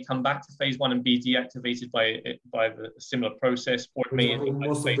it may come back to phase 1 and be deactivated by the similar process, or it may.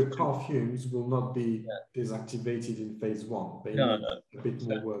 Most of the car fumes will not be deactivated in phase 1. They need a bit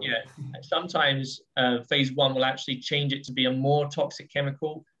more work. Yeah, sometimes phase 1 will actually change it to be a more toxic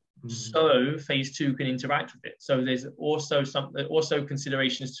chemical, so phase 2 can interact with it. So there's also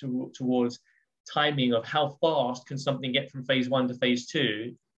considerations towards timing of how fast can something get from phase 1 to phase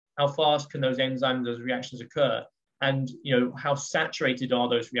 2. how fast can those enzymes, those reactions occur, and how saturated are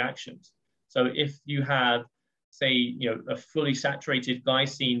those reactions. So if you have, say, a fully saturated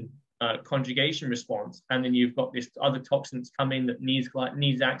glycine conjugation response, and then you've got this other toxins come in that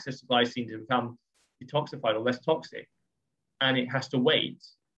needs access to glycine to become detoxified or less toxic, and it has to wait,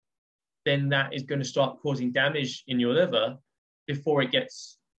 then that is going to start causing damage in your liver before it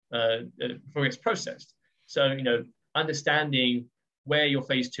gets processed. So understanding where your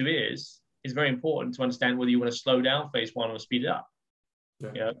phase 2 is very important to understand whether you want to slow down phase 1 or speed it up.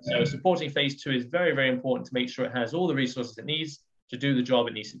 Yeah. So supporting phase 2 is very, very important to make sure it has all the resources it needs to do the job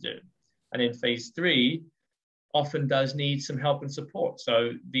it needs to do. And then phase 3 often does need some help and support.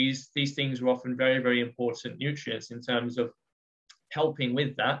 So these things are often very, very important nutrients in terms of helping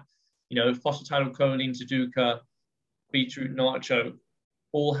with that. Phosphatidylcholine, Taduca, beetroot, and artichoke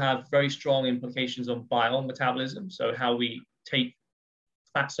all have very strong implications on bile metabolism. So how we take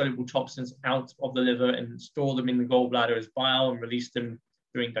fat-soluble toxins out of the liver and store them in the gallbladder as bile and release them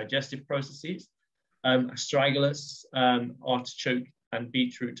during digestive processes. Astragalus, artichoke, and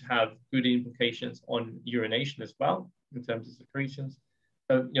beetroot have good implications on urination as well in terms of secretions.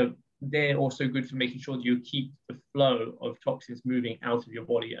 So, they're also good for making sure that you keep the flow of toxins moving out of your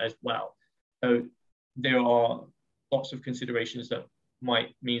body as well. So there are lots of considerations that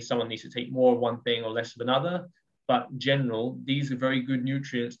might mean someone needs to take more of one thing or less of another. But in general, these are very good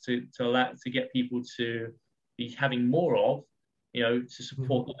nutrients to get people to be having more of, to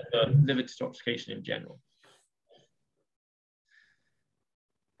support liver detoxification in general.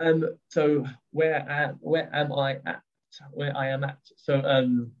 So where am I at? Where I am at. So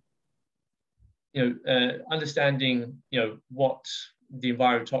understanding what the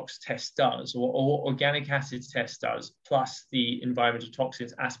EnviroTox test does, or what organic acids test does, plus the environmental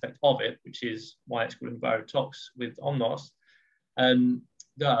toxins aspect of it, which is why it's called EnviroTox with Omnos,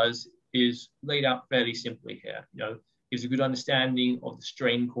 does is laid out fairly simply here. Gives a good understanding of the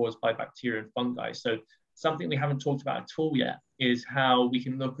strain caused by bacteria and fungi. So something we haven't talked about at all yet is how we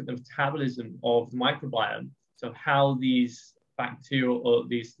can look at the metabolism of the microbiome. So how these bacterial or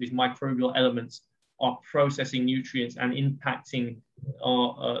these microbial elements are processing nutrients and impacting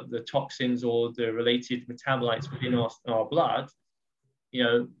the toxins or the related metabolites within our blood,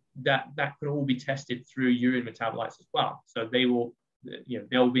 that can all be tested through urine metabolites as well. So there will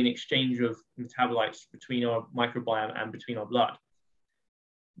be an exchange of metabolites between our microbiome and between our blood.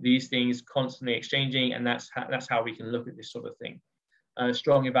 These things constantly exchanging, and that's how we can look at this sort of thing.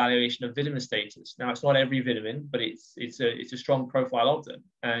 Strong evaluation of vitamin status. Now, it's not every vitamin, but it's a strong profile of them,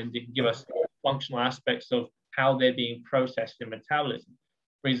 and it can give us functional aspects of how they're being processed in metabolism.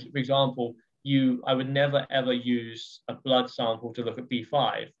 For example, I would never ever use a blood sample to look at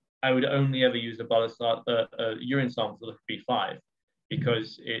B5. I would only ever use a urine sample to look at B5,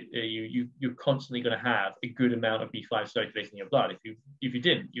 because you're constantly going to have a good amount of B5 circulating in your blood. If you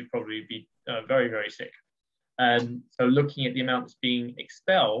didn't, you'd probably be very, very sick. So looking at the amount that's being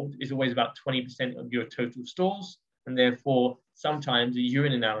expelled is always about 20% of your total stores, and therefore sometimes a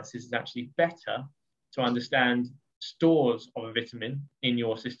urine analysis is actually better to understand stores of a vitamin in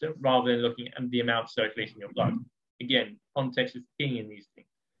your system rather than looking at the amount circulating in your blood. Again, context is king in these things.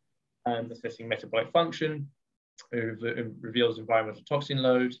 Assessing metabolic function, it reveals environmental toxin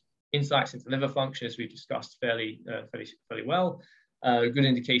load, insights into liver function, as we've discussed fairly well. Good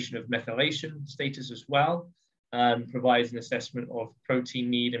indication of methylation status as well. Provides an assessment of protein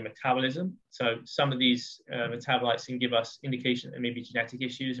need and metabolism. So some of these metabolites can give us indication that there may be genetic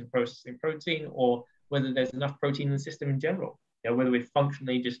issues in processing protein, or whether there's enough protein in the system in general, whether we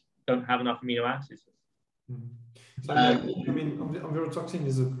functionally just don't have enough amino acids. Mm-hmm. So EnviroToxin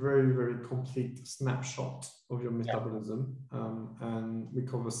is a very, very complete snapshot of your metabolism, and we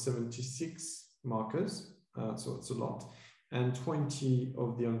cover 76 markers, so it's a lot, and 20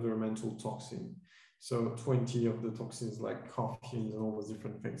 of the environmental toxin. So 20 of the toxins like caffeine and all those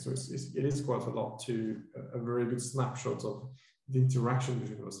different things. So it is quite a lot, to a very good snapshot of the interaction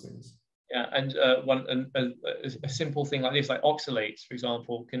between those things. Yeah, and a simple thing like this, like oxalates, for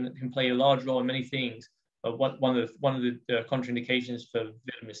example, can play a large role in many things. One of the contraindications for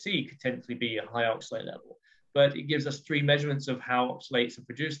vitamin C could technically be a high oxalate level, but it gives us 3 measurements of how oxalates are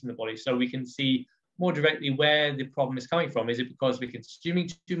produced in the body, so we can see more directly where the problem is coming from. Is it because we're consuming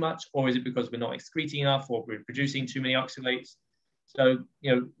too much, or is it because we're not excreting enough, or we're producing too many oxalates? So,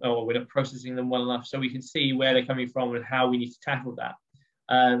 or we're not processing them well enough. So we can see where they're coming from and how we need to tackle that.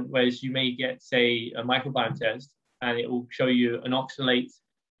 Whereas you may get, say, a microbiome test, and it will show you an oxalate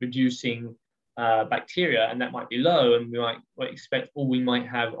reducing bacteria, and that might be low, and we might expect, we might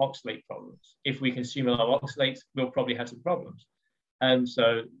have oxalate problems. If we consume a lot of oxalates, we'll probably have some problems. And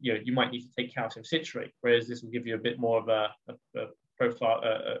so, you might need to take calcium citrate, whereas this will give you a bit more of a profile,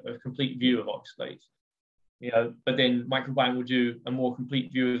 a complete view of oxalates. But then microbiome will do a more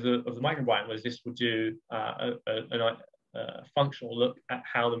complete view of the microbiome, whereas this will do a functional look at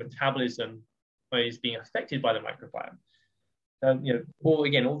how the metabolism is being affected by the microbiome.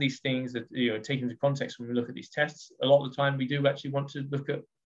 All these things that take into context when we look at these tests. A lot of the time, we do actually want to look at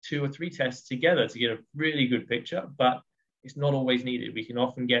 2 or 3 tests together to get a really good picture, but it's not always needed. We can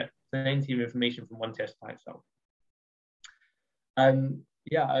often get plenty of information from one test by itself.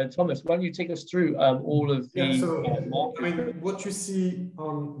 Thomas, why don't you take us through all of the markers? What you see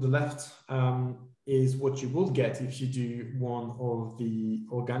on the left is what you will get if you do one of the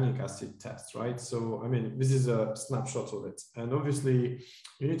organic acid tests, right? So, this is a snapshot of it. And obviously,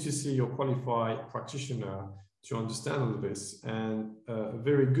 you need to see your qualified practitioner to understand all this, and a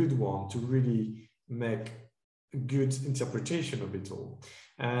very good one to really make a good interpretation of it all.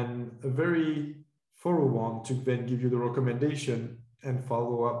 And a very thorough one to then give you the recommendation and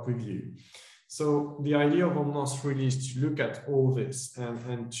follow up with you. So the idea of Omnos really is to look at all this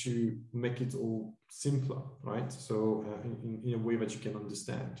and to make it all simpler, right? So in a way that you can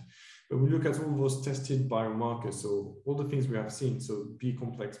understand. But we look at all those tested biomarkers, so all the things we have seen, so B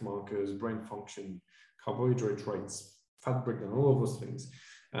complex markers, brain function, carbohydrate rates, fat breakdown, all of those things.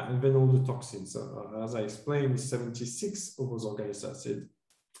 And then all the toxins. As I explained, 76 of those organic acids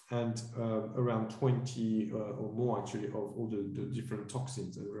and around 20 or more actually of all the different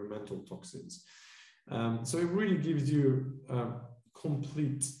toxins, environmental toxins. So it really gives you a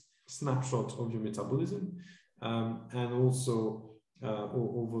complete snapshot of your metabolism and also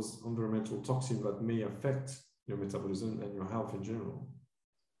all those environmental toxins that may affect your metabolism and your health in general.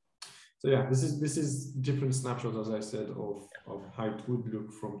 So yeah, this is different snapshot, as I said, of how it would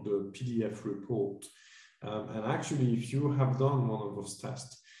look from the PDF report. And actually, if you have done one of those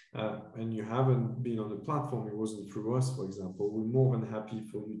tests, and you haven't been on the platform, it wasn't through us, for example, we're more than happy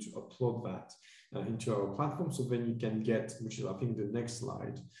for you to upload that into our platform. So then you can get, which is I think the next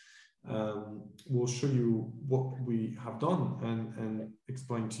slide, will show you what we have done and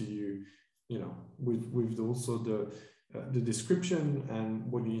explain to you, with also the description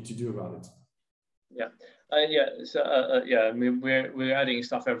and what you need to do about it. We're adding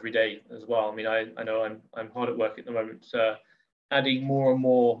stuff every day as well. I know I'm hard at work at the moment, adding more and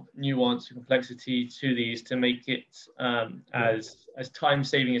more nuance and complexity to these to make it as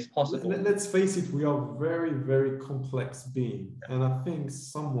time-saving as possible. Let's face it, we are very, very complex being. And I think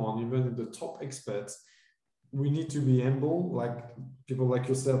someone, even the top experts, we need to be humble, like people like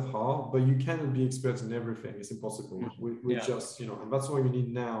yourself are, but you cannot be experts in everything. It's impossible. We just, and that's why you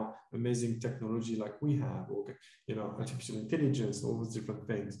need now amazing technology like we have, or, artificial intelligence, all those different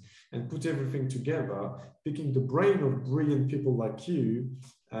things, and put everything together, picking the brain of brilliant people like you,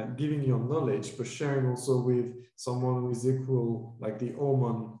 giving your knowledge, but sharing also with someone who is equal, like the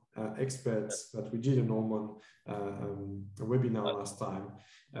hormone experts that we did an hormone webinar last time.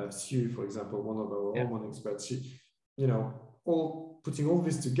 Sue, for example, one of our hormone experts, she, all putting all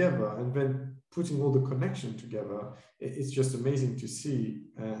this together and then putting all the connection together, it's just amazing to see.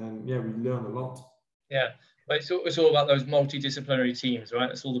 And we learn a lot. Yeah, but it's all about those multidisciplinary teams, right?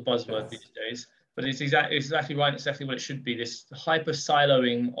 That's all the buzzword these days. But it's exactly right. It's exactly what it should be. This hyper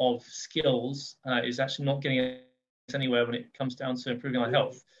siloing of skills is actually not getting us anywhere when it comes down to improving our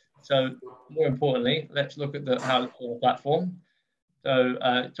health. So more importantly, let's look at how the platform. So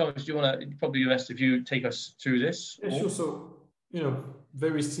Thomas, do you want to, probably the rest of you, take us through this? Yeah, sure. So,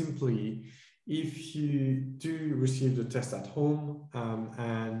 very simply, if you do receive the test at home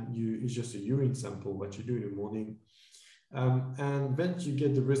and it's just a urine sample that you do in the morning, and then you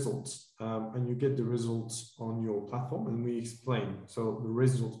get the results, and you get the results on your platform, and we explain. So the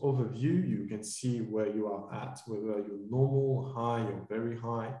result overview, you can see where you are at, whether you're normal, high, or very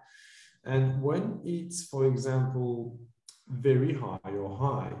high. And when it's, for example, very high or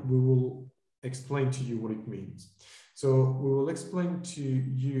high, we will explain to you what it means. So we will explain to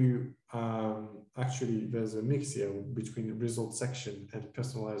you, actually, there's a mix here between the result section and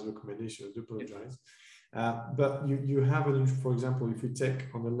personalized recommendation. I do apologize. But you have, for example, if we take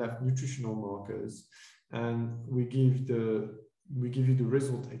on the left nutritional markers, and we give you the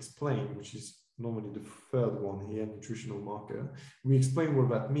result explained, which is normally the third one here, nutritional marker. We explain what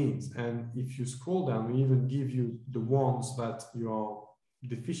that means. And if you scroll down, we even give you the ones that you are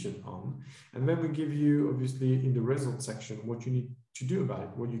deficient on. And then we give you, obviously, in the result section, what you need to do about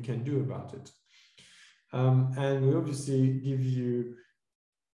it, what you can do about it. And we obviously give you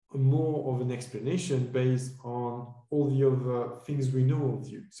more of an explanation based on all the other things we know of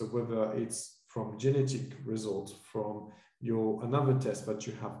you. So whether it's from genetic results, from another test that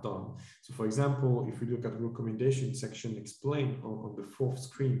you have done. So for example, if we look at the recommendation section explained on the fourth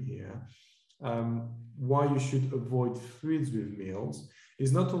screen here, why you should avoid fluids with meals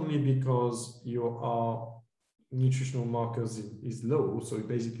is not only because your nutritional markers is low, so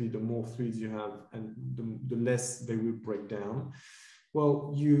basically the more fluids you have and the less they will break down.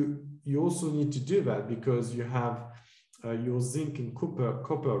 Well, you also need to do that because you have your zinc and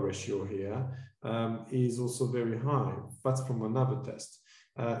copper ratio here is also very high. That's from another test.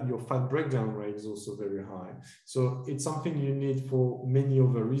 Your fat breakdown rate is also very high. So it's something you need for many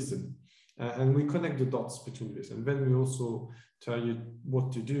other reasons. And we connect the dots between this. And then we also tell you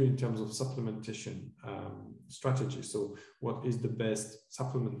what to do in terms of supplementation strategy. So what is the best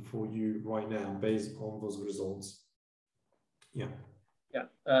supplement for you right now based on those results? Yeah. Yeah.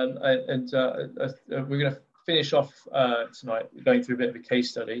 We're going to finish off tonight going through a bit of a case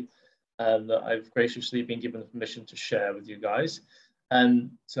study that I've graciously been given the permission to share with you guys.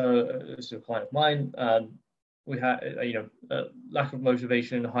 And so this is a client of mine. We had, lack of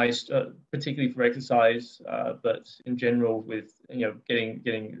motivation, particularly for exercise, but in general with,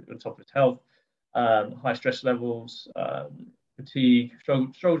 getting on top of his health, high stress levels, fatigue,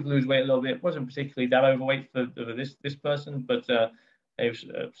 struggled to lose weight a little bit. Wasn't particularly that overweight for this person, but he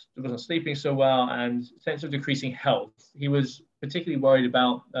wasn't sleeping so well and sense of decreasing health. He was particularly worried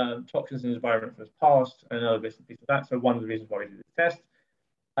about toxins in his environment from his past and other bits and pieces of that. So one of the reasons why he did the test.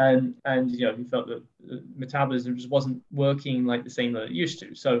 And he felt that metabolism just wasn't working like the same that it used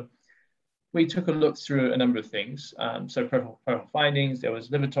to. So we took a look through a number of things. So profile findings, there was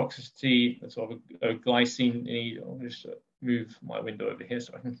liver toxicity, sort of a glycine. I'll just move my window over here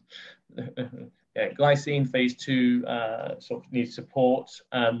so I can. Glycine phase 2 sort of needs support.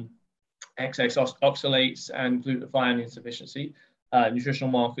 XX oxalates and glutathione insufficiency.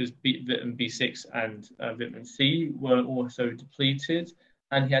 Nutritional markers, vitamin B6 and vitamin C were also depleted.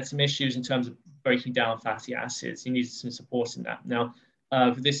 And he had some issues in terms of breaking down fatty acids. He needed some support in that. Now,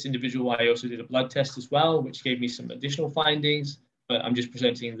 for this individual, I also did a blood test as well, which gave me some additional findings, but I'm just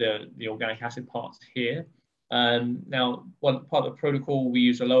presenting the organic acid parts here. Now, one part of the protocol, we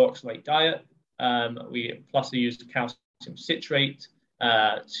use a low oxalate diet. We used calcium citrate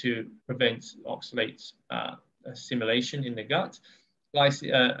to prevent oxalate assimilation in the gut.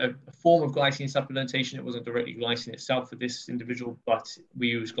 A form of glycine supplementation. It wasn't directly glycine itself for this individual, but we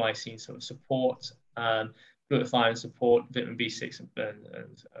use glycine sort of support, glutathione support, vitamin B6 and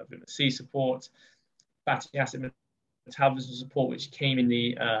vitamin C support, fatty acid metabolism support, which came in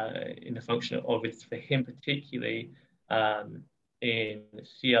the function of it for him particularly in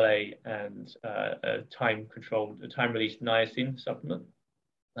CLA and a time-released niacin supplement.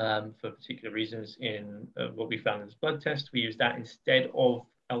 For particular reasons in what we found in this blood test. We use that instead of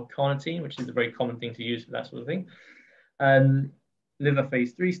L-carnitine, which is a very common thing to use for that sort of thing. Liver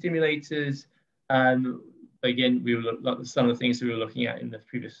phase 3 stimulators. Again, we will look at some of the things that we were looking at in the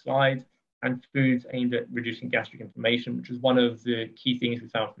previous slide, and foods aimed at reducing gastric inflammation, which was one of the key things we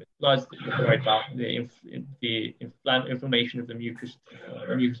found from his blood. We're worried about the inflammation of the mucous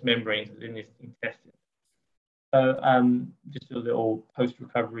membranes in his intestine. So just a little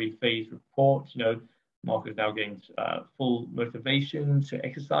post-recovery phase report. Mark is now getting full motivation to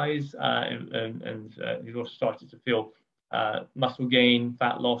exercise, and he's also started to feel muscle gain,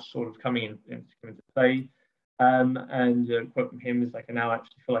 fat loss sort of coming into play. And a quote from him is like, I now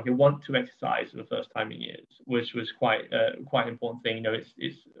actually feel like I want to exercise for the first time in years, which was quite an important thing.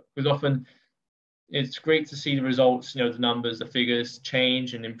 Because often it's great to see the results, the numbers, the figures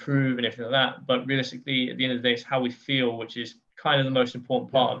change and improve and everything like that. But realistically, at the end of the day, it's how we feel, which is kind of the most important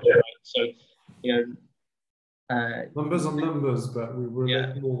part of it. Right? So, numbers on numbers, but we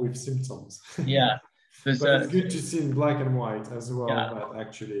relate more with symptoms. Yeah. But it's good to see in black and white as well. Yeah. That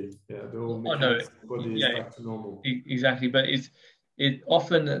actually, the whole mechanics of the body is back to normal. Exactly, but it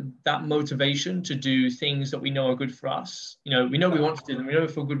often that motivation to do things that we know are good for us. We know we want to do them. We know we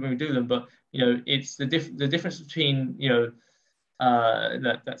feel good when we do them, but it's the difference between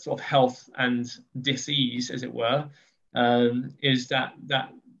that sort of health and disease, as it were, is that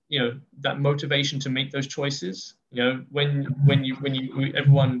motivation to make those choices. When you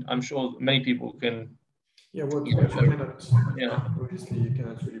everyone, I'm sure many people can. Yeah, what you cannot, obviously you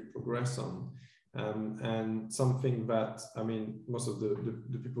cannot really progress on. And something that, most of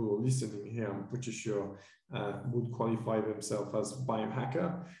the people who are listening here, I'm pretty sure, would qualify themselves as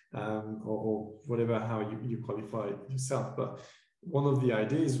biohacker, or whatever, how you qualify yourself. But one of the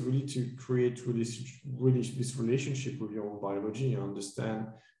ideas is really to create this relationship with your own biology and understand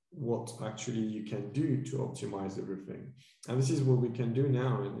what actually you can do to optimize everything. And this is what we can do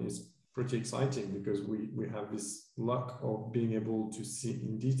now, and is pretty exciting because we have this luck of being able to see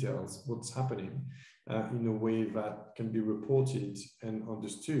in details what's happening in a way that can be reported and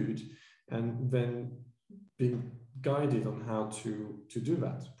understood, and then being guided on how to do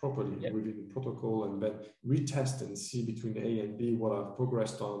that properly within the protocol, and then retest and see between A and B what I've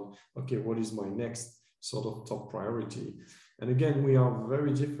progressed on. Okay, what is my next sort of top priority? And again, we are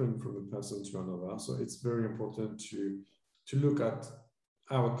very different from a person to another, so it's very important to look at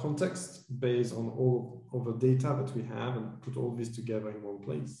our context based on all of the data that we have and put all this together in one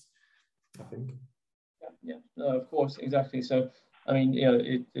place, I think. Yeah, no, of course, exactly. So, I mean, you know,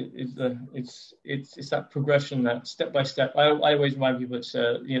 it's that progression, that step by step. I always remind people it's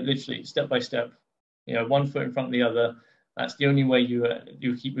you know, literally step by step. You know, one foot in front of the other. That's the only way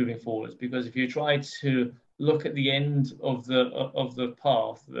you keep moving forwards. Because if you try to look at the end of the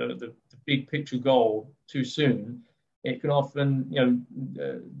path, the big picture goal too soon, it can often, you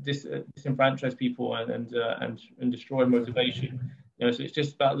know, disenfranchise people and destroy motivation. You know, so it's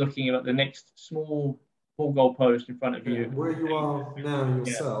just about looking at the next small goalpost in front of you. Where you are now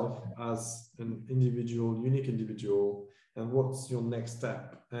yourself as an individual, unique individual, and what's your next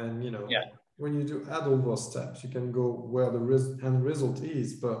step. And, you know, when you do add all those steps, you can go where the end result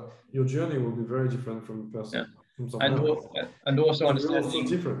is, but your journey will be very different from a person. From someone else. And also and understanding, we're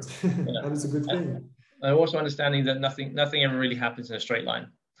also different, and it's a good thing. And also understanding that nothing ever really happens in a straight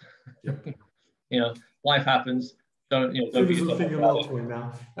line. Yep. You know, life happens. Don't be thinking out right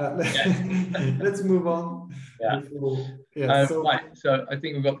now. Let's move on. Yeah. Right. So I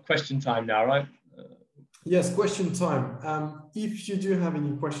think we've got question time now, right? Yes, question time. If you do have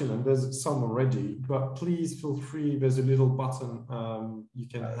any question, and there's some already, but please feel free. There's a little button. You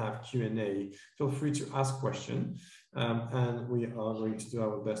can have Q&A. Feel free to ask question, and we are going to do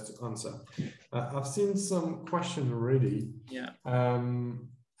our best to answer. I've seen some question already. Yeah.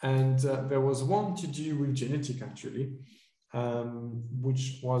 And there was one to do with genetic, actually,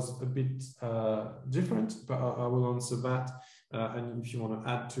 which was a bit different, but I will answer that. And if you want to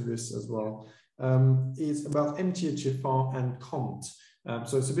add to this as well, it's about MTHFR and COMT.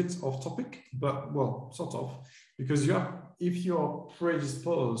 So it's a bit off topic, but well, sort of, because if you're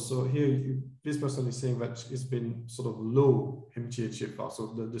predisposed, so here this person is saying that it's been sort of low MTHFR,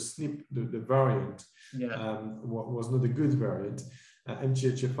 so the SNP, the variant, was not a good variant.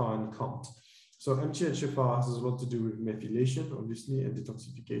 MTHFR and COMT. So MTHFR has a lot to do with methylation, obviously, and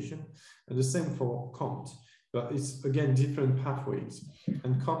detoxification, and the same for COMT, but it's again different pathways.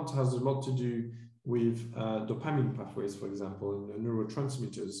 And COMT has a lot to do with dopamine pathways, for example, and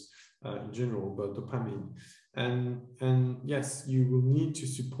neurotransmitters in general, but dopamine. And yes, you will need to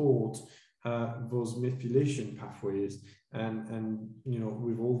support those methylation pathways, and you know,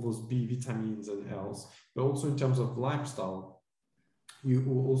 with all those B vitamins and L's, but also in terms of lifestyle. You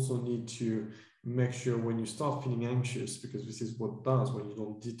will also need to make sure when you start feeling anxious, because this is what it does when you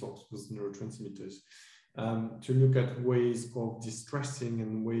don't detox those neurotransmitters, to look at ways of distressing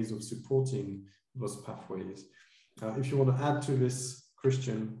and ways of supporting those pathways. If you want to add to this,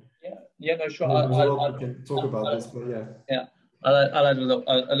 Christian. Yeah, no, sure. We can talk about this, but yeah. I'll add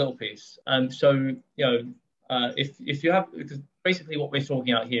a little piece. So, you know, if you have, because basically what we're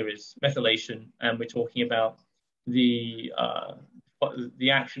talking about here is methylation, and we're talking about the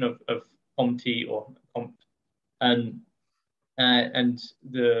action of COMT or COMT, and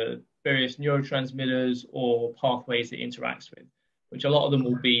the various neurotransmitters or pathways it interacts with, which a lot of them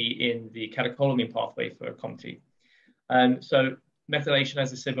will be in the catecholamine pathway for COMT. So methylation,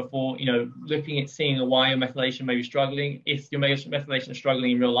 as I said before, you know, looking at seeing why your methylation may be struggling, if your methylation is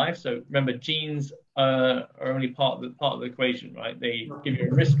struggling in real life. So remember, genes are only part of the equation, right? They give you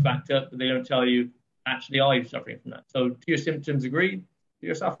a risk factor, but they don't tell you actually are you suffering from that. So do your symptoms agree that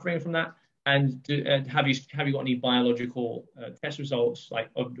you're suffering from that? And have you got any biological test results, like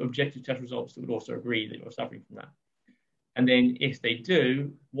objective test results, that would also agree that you're suffering from that? And then if they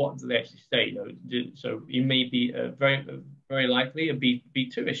do, what do they actually say? You know, so it may be very likely a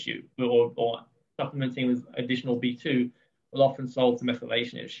B2 issue, or supplementing with additional B2 will often solve the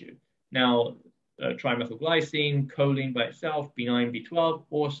methylation issue. Now, trimethylglycine, choline by itself, B9, B12,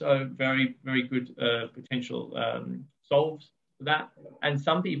 also very, very good potential solves for that. And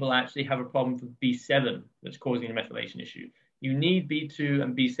some people actually have a problem with B7 that's causing a methylation issue. You need B2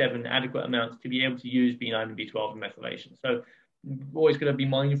 and B7 adequate amounts to be able to use B9 and B12 in methylation. So we're always going to be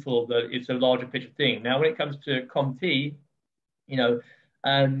mindful that it's a larger picture thing. Now, when it comes to COMT, you know,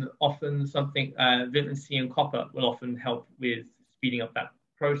 often something, vitamin C and copper will often help with speeding up that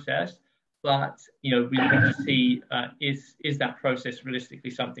process. But, you know, we need to see, is that process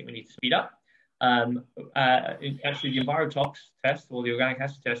realistically something we need to speed up? Actually, the EnviroTox test, or the organic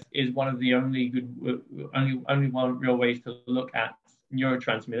acid test, is one of the only one real ways to look at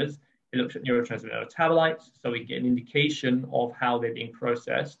neurotransmitters. It looks at neurotransmitter metabolites, so we can get an indication of how they're being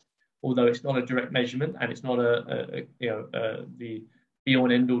processed. Although it's not a direct measurement, and it's not the be-all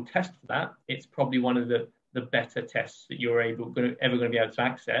and end-all test for that, it's probably one of the better tests that you're ever going to be able to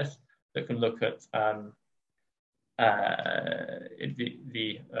access that can look at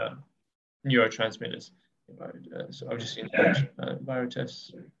the neurotransmitters. So I've just seen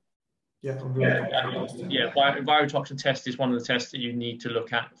envirotests. Yeah, envirotoxin test is one of the tests that you need to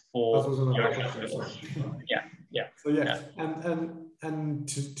look at for neurotransmitters. Yeah. So and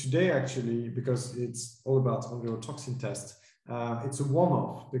today actually, because it's all about envirotoxin test, it's a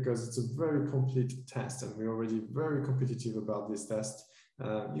one-off because it's a very complete test, and we're already very competitive about this test.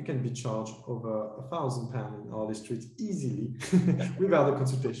 You can be charged over £1,000 in our district easily without a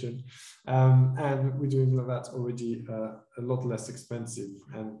consultation. And we're doing that already a lot less expensive.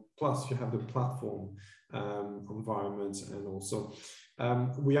 And plus you have the platform environment, and also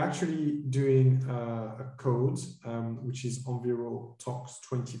we're actually doing a code which is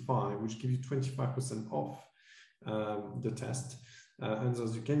EnviroTox25, which gives you 25% off the test. And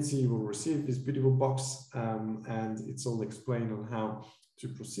as you can see, you will receive this beautiful box, and it's all explained on how to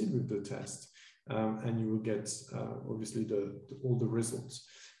proceed with the test, and you will get obviously all the results.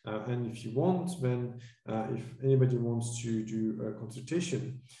 And if you want, then if anybody wants to do a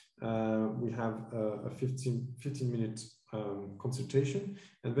consultation, we have a 15-minute consultation,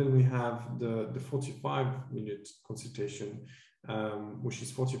 and then we have the 45-minute consultation, which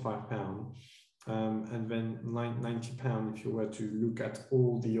is £45, and then £90 if you were to look at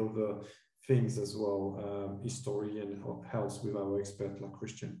all the other things as well, history and health with our expert like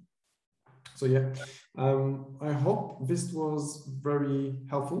Christian. So yeah, I hope this was very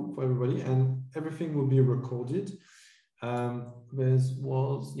helpful for everybody, and everything will be recorded. There's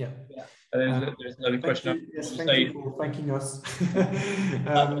another question. Thank you for thanking us.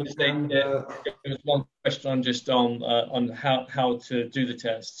 There's one question just on how to do the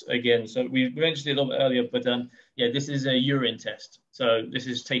test again. So we mentioned it a little bit earlier, but this is a urine test. So this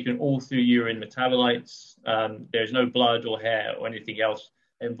is taken all through urine metabolites. There's no blood or hair or anything else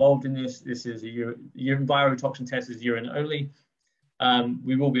involved in this. This is a urine envirotoxin test, is urine only.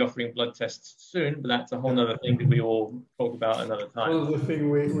 We will be offering blood tests soon, but that's a whole other thing that we will talk about another time. Another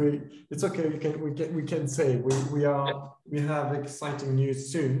thing it's okay. We can say we have exciting news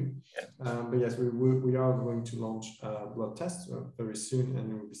soon. Yeah. But yes, we are going to launch blood tests very soon, and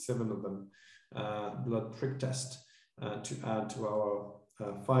there will be 7 of them, blood prick test to add to our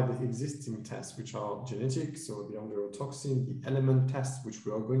 5 existing tests, which are genetic, so the envirotoxin, the element test, which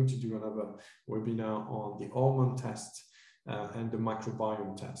we are going to do another webinar on, the hormone test, and the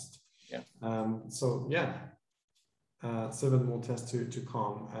microbiome test. Yeah. 7 more tests to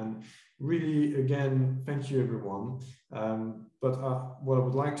come. And really, again, thank you, everyone. But what I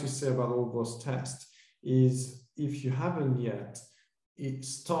would like to say about all those tests is, if you haven't yet, it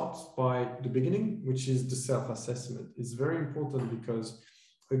starts by the beginning, which is the self-assessment. It's very important because,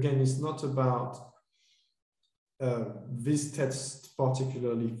 again, it's not about this test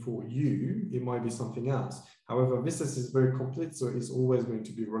particularly for you. It might be something else. However, this test is very complete, so it's always going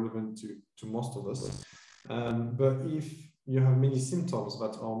to be relevant to most of us. But if you have many symptoms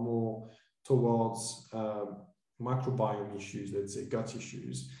that are more towards microbiome issues, let's say gut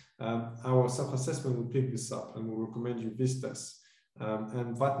issues, our self-assessment will pick this up and will recommend you this test.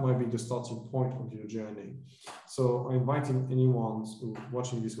 And that might be the starting point of your journey. So I'm inviting anyone who's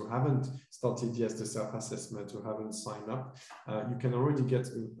watching this who haven't started yet the self-assessment, who haven't signed up. You can already get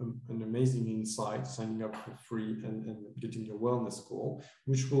an amazing insight signing up for free and getting your wellness score,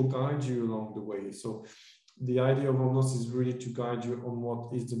 which will guide you along the way. So the idea of Omnos is really to guide you on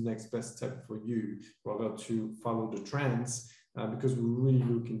what is the next best step for you, rather to follow the trends, because we really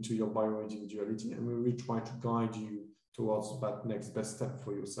look into your bioindividuality, and we really try to guide you towards that next best step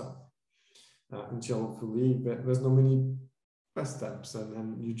for yourself. Until hopefully there's no many best steps,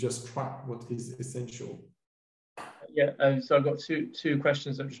 and you just track what is essential. Yeah, so I've got two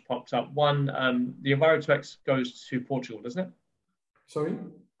questions that just popped up. One, the EnviroTox goes to Portugal, doesn't it? Sorry?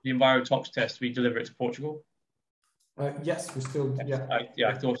 The EnviroTox test, we deliver it to Portugal? Yes, we still, yeah.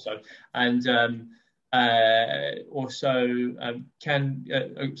 I thought so. And also,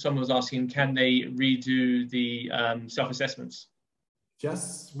 someone was asking, can they redo the self-assessments?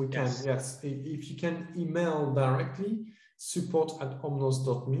 Yes, we can. Yes, if you can email directly,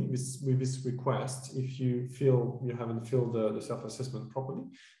 support@omnos.me with this request if you feel you haven't filled the self-assessment properly,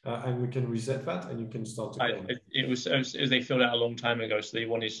 and we can reset that and you can start again. It was they filled out a long time ago, so they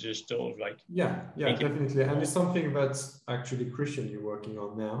wanted to just sort of like definitely, and it's something that actually Christian you're working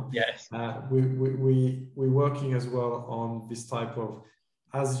on now. Yes. We're working as well on this type of,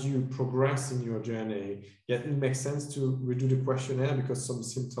 as you progress in your journey, it makes sense to redo the questionnaire because some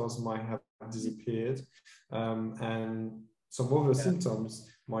symptoms might have disappeared, and some other symptoms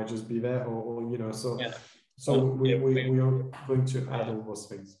might just be there, or we are going to add all those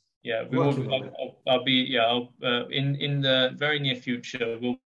things. Yeah, I'll be in the very near future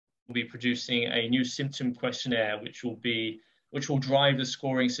we'll be producing a new symptom questionnaire which will drive the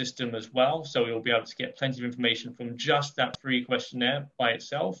scoring system as well. So we'll be able to get plenty of information from just that free questionnaire by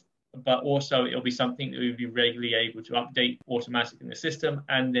itself, but also it'll be something that we'll be regularly able to update automatically in the system,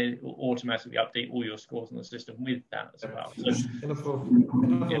 and then it will automatically update all your scores in the system with that as well. So, enough of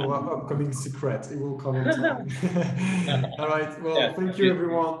upcoming secret. It will come on time. All right. Well, thank you,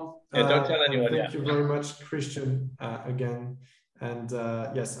 everyone. Don't tell anyone. Thank you very much, Christian, again. And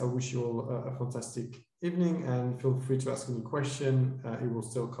yes, I wish you all a fantastic evening, and feel free to ask any question. It will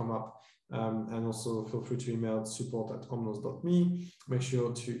still come up. And also feel free to email support@omnos.me. Make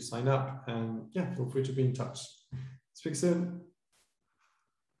sure to sign up, and feel free to be in touch. Speak soon.